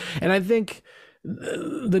 Yep. And I think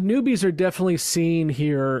the newbies are definitely seeing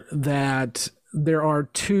here that there are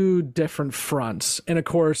 2 different fronts. And of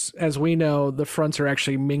course, as we know, the fronts are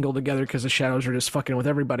actually mingled together because the shadows are just fucking with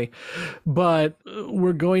everybody. But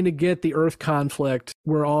we're going to get the Earth conflict.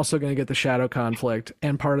 We're also going to get the shadow conflict.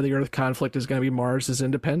 And part of the Earth conflict is going to be Mars's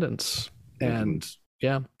independence. And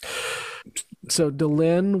yeah. So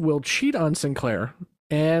Delenn will cheat on Sinclair,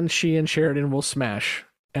 and she and Sheridan will smash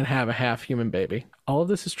and have a half-human baby. All of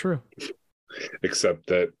this is true. Except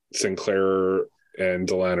that Sinclair and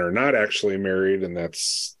Delenn are not actually married, and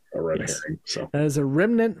that's a red herring. So that is a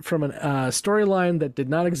remnant from a storyline that did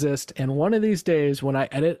not exist. And one of these days, when I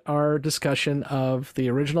edit our discussion of the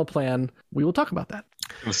original plan, we will talk about that.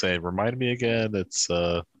 I'm gonna say, remind me again. It's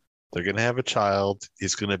they're gonna have a child.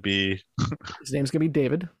 He's gonna be his name's gonna be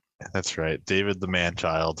David. That's right, David the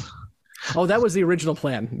man-child. Oh, that was the original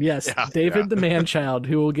plan. Yes, yeah, David the man-child,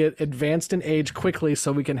 who will get advanced in age quickly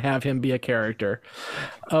so we can have him be a character.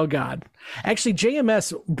 Oh, God. Actually,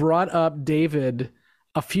 JMS brought up David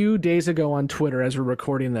a few days ago on Twitter as we're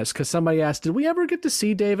recording this, because somebody asked, did we ever get to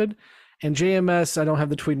see David? And JMS, I don't have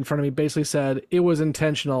the tweet in front of me, basically said, it was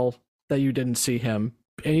intentional that you didn't see him.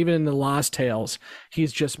 And even in the Lost Tales,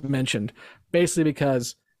 he's just mentioned, basically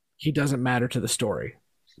because he doesn't matter to the story.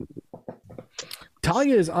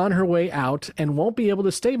 Talia is on her way out and won't be able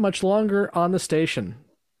to stay much longer on the station.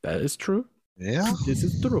 That is true. Yeah, this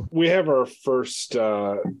is true. We have our first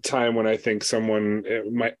time when I think someone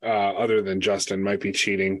might, other than Justin, might be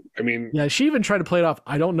cheating. I mean, yeah, she even tried to play it off.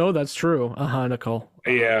 I don't know that's true. Nicole.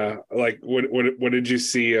 Yeah, like what did you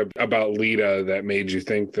see about Lita that made you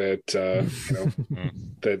think that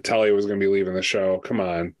that Talia was going to be leaving the show? Come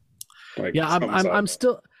on. Like, yeah,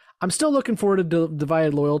 I'm still looking forward to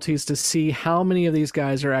Divided Loyalties to see how many of these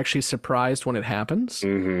guys are actually surprised when it happens.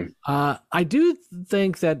 Mm-hmm. I do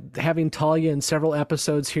think that having Talia in several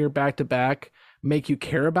episodes here back to back make you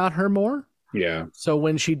care about her more. Yeah. So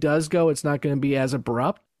when she does go, it's not going to be as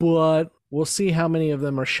abrupt, but we'll see how many of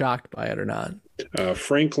them are shocked by it or not.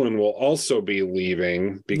 Franklin will also be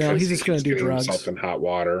leaving because he's just going to do drugs. Himself in hot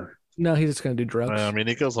water. No, he's just going to do drugs. I mean,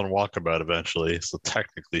 he goes on Walkabout eventually, so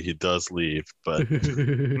technically he does leave, but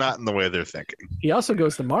not in the way they're thinking. He also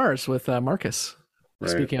goes to Mars with Marcus. Right.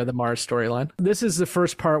 Speaking of the Mars storyline, this is the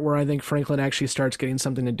first part where I think Franklin actually starts getting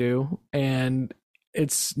something to do, and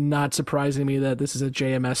it's not surprising to me that this is a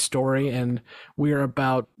JMS story, and we are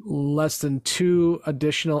about less than 2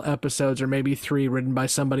 additional episodes, or maybe 3, written by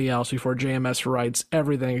somebody else before JMS writes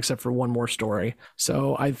everything except for one more story.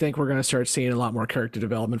 So I think we're going to start seeing a lot more character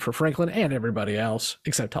development for Franklin and everybody else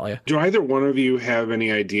except Talia. Do either one of you have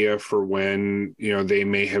any idea for when they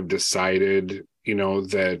may have decided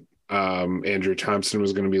that Andrew Thompson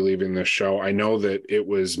was going to be leaving the show. I know that it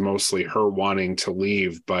was mostly her wanting to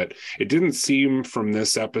leave, but it didn't seem from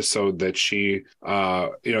this episode that she,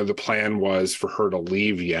 the plan was for her to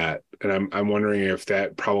leave yet. And I'm wondering if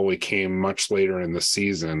that probably came much later in the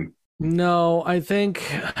season. No, I think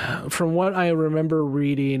from what I remember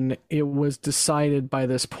reading, it was decided by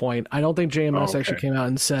this point. I don't think JMS actually came out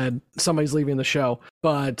and said somebody's leaving the show,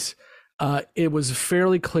 but it was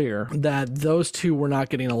fairly clear that those two were not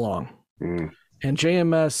getting along. And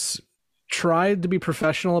JMS tried to be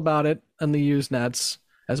professional about it on the Usenets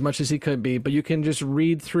as much as he could be, but you can just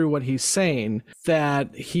read through what he's saying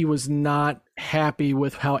that he was not happy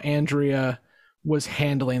with how Andrea was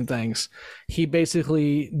handling things. He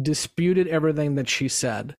basically disputed everything that she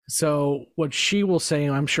said. So what she will say,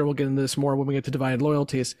 and I'm sure we'll get into this more when we get to Divided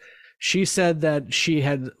Loyalties, she said that she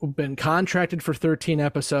had been contracted for 13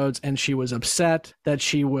 episodes and she was upset that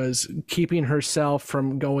she was keeping herself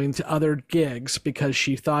from going to other gigs because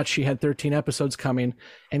she thought she had 13 episodes coming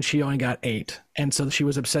and she only got 8. And so she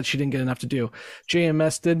was upset she didn't get enough to do.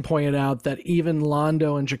 JMS did point out that even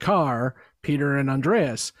Londo and Jakar, Peter and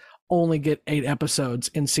Andreas, only get 8 episodes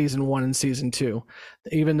in season 1 and season 2,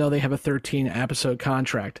 even though they have a 13 episode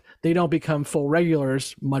contract. They don't become full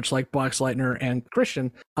regulars, much like Boxleitner and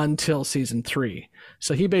Christian, until season 3.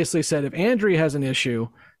 So he basically said if Andrea has an issue,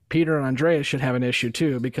 Peter and Andreas should have an issue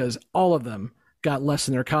too, because all of them got less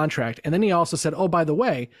than their contract. And then he also said, oh, by the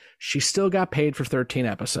way, she still got paid for 13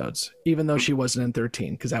 episodes, even though she wasn't in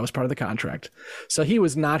 13, because that was part of the contract. So he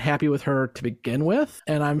was not happy with her to begin with.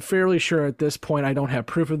 And I'm fairly sure at this point, I don't have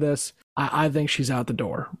proof of this. I think she's out the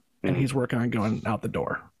door and he's working on going out the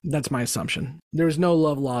door. That's my assumption. There's no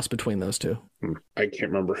love lost between those two. I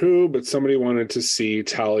can't remember who, but somebody wanted to see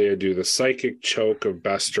Talia do the psychic choke of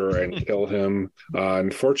Bester and kill him.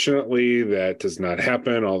 Unfortunately, that does not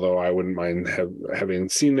happen, although I wouldn't mind having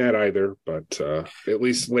seen that either, but at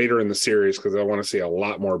least later in the series, because I want to see a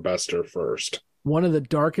lot more Bester first. One of the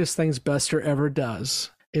darkest things Bester ever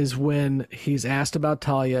does is when he's asked about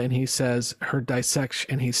Talia and he says her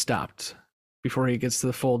dissection, and he stopped before he gets to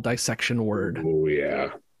the full dissection word. Oh, yeah.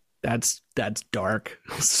 That's dark.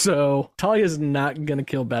 So Talia's not going to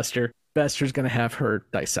kill Bester. Bester's going to have her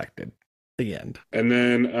dissected. The end. And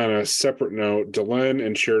then on a separate note, Delenn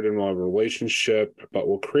and Sheridan will have a relationship, but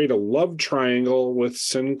will create a love triangle with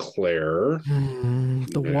Sinclair.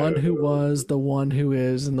 The one who was, the one who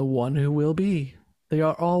is, and the one who will be. They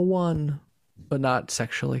are all one, but not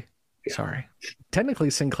sexually. Yeah. Sorry.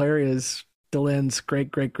 Technically, Sinclair is Delenn's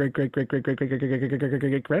great grandfather.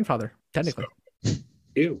 Technically.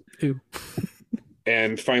 Ew.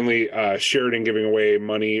 And finally, Sheridan giving away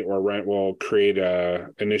money or rent will create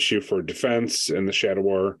an issue for defense in the Shadow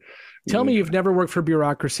War. Tell me you've never worked for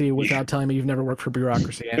bureaucracy without telling me you've never worked for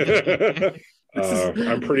bureaucracy.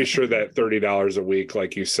 I'm pretty sure that $30 a week,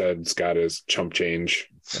 like you said, Scott, is chump change.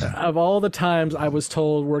 Of all the times I was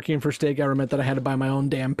told working for state government that I had to buy my own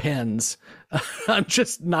damn pens, I'm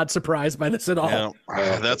just not surprised by this at all.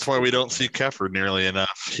 Yeah, that's why we don't see Keffer nearly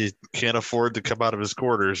enough. He can't afford to come out of his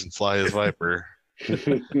quarters and fly his Viper.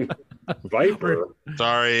 Viper.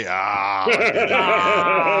 Sorry.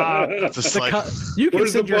 Just like, you can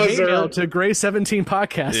send your email to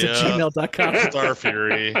gray17podcast@gmail.com. Star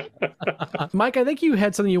Fury. Mike, I think you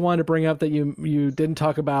had something you wanted to bring up that you didn't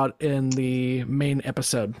talk about in the main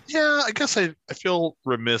episode. Yeah, I guess I feel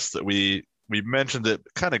remiss that we mentioned it,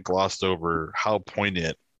 kind of glossed over how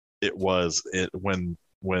poignant it was when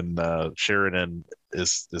Sheridan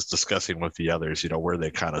is discussing with the others, where they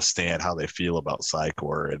kind of stand, how they feel about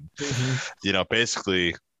Psychor, and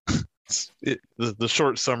basically the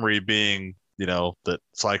short summary being, that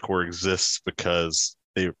Psychor exists because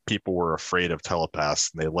people were afraid of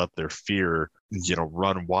telepaths and they let their fear,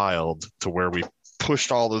 run wild to where we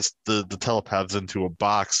pushed all the telepaths into a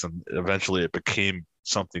box and eventually it became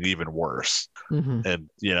something even worse. And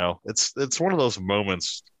it's one of those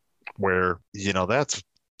moments where that's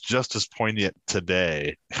just as poignant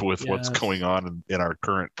today with what's going on in our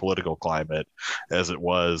current political climate as it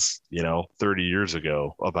was 30 years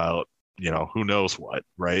ago about who knows what,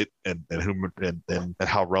 right? And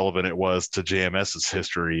how relevant it was to JMS's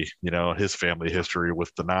history, his family history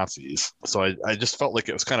with the Nazis. So I just felt like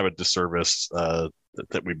it was kind of a disservice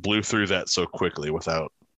that we blew through that so quickly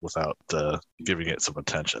without giving it some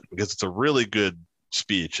attention, because it's a really good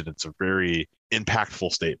speech and it's a very impactful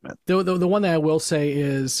statement. The one that I will say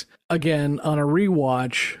is, again, on a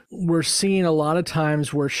rewatch, we're seeing a lot of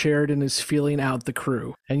times where Sheridan is feeling out the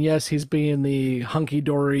crew. And yes, he's being the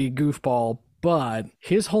hunky-dory goofball, but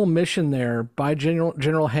his whole mission there by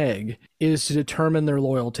General Haig is to determine their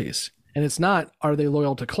loyalties. And it's not, are they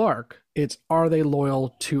loyal to Clark? It's, are they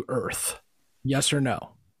loyal to Earth? Yes or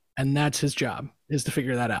no? And that's his job, is to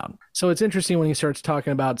figure that out. So it's interesting when he starts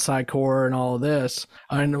talking about Psychor and all of this,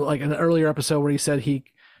 and like an earlier episode where he said he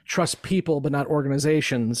trusts people but not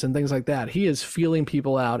organizations and things like that. He is feeling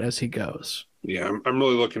people out as he goes. Yeah, I'm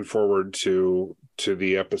really looking forward to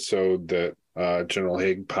the episode that General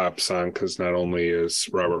Haig pops on, because not only is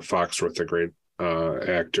Robert Foxworth a great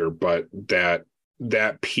actor, but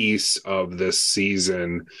that piece of this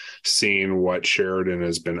season, seeing what Sheridan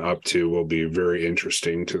has been up to, will be very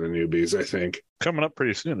interesting to the newbies, I think. Coming up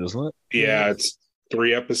pretty soon, isn't it? Yeah, it's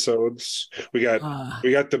 3 episodes. We got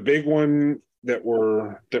the big one that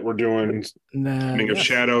we're doing, King of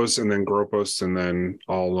Shadows, and then Gropos, and then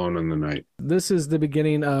All Alone in the Night. This is the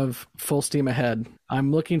beginning of Full Steam Ahead.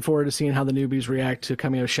 I'm looking forward to seeing how the newbies react to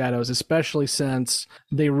Coming of Shadows, especially since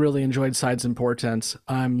they really enjoyed Sides and Portents.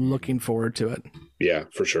 I'm looking forward to it. Yeah,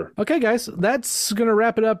 for sure. Okay, guys, that's going to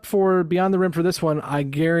wrap it up for Beyond the Rim for this one. I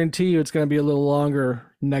guarantee you it's going to be a little longer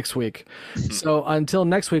next week. So until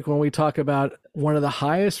next week, when we talk about one of the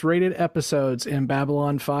highest rated episodes in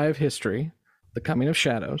Babylon 5 history, The Coming of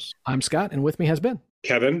Shadows, I'm Scott, and with me has been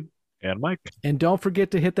Kevin and Mike. And don't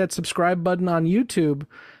forget to hit that subscribe button on YouTube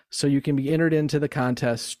so you can be entered into the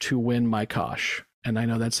contest to win my Kosh. And I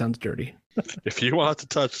know that sounds dirty. If you want to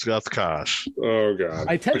touch Scott's Kosh. Oh, God.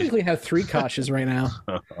 I technically have 3 Koshes right now.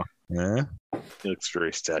 Yeah. He looks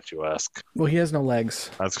very statuesque. Well, he has no legs.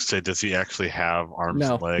 I was going to say, does he actually have arms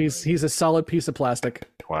No, and legs? he's a solid piece of plastic.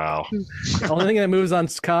 Wow. The only thing that moves on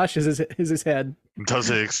Kosh is his head. Does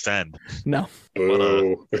it extend? No.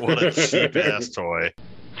 What a cheap ass toy.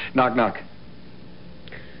 Knock, knock.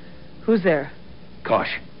 Who's there?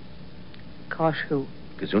 Kosh. Kosh who?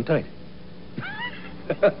 Gesundheit.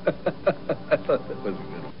 I thought that was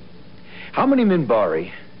good. How many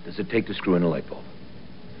Minbari does it take to screw in a light bulb?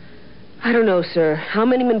 I don't know, sir. How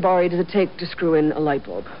many Minbari does it take to screw in a light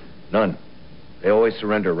bulb? None. They always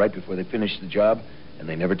surrender right before they finish the job, and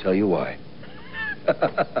they never tell you why.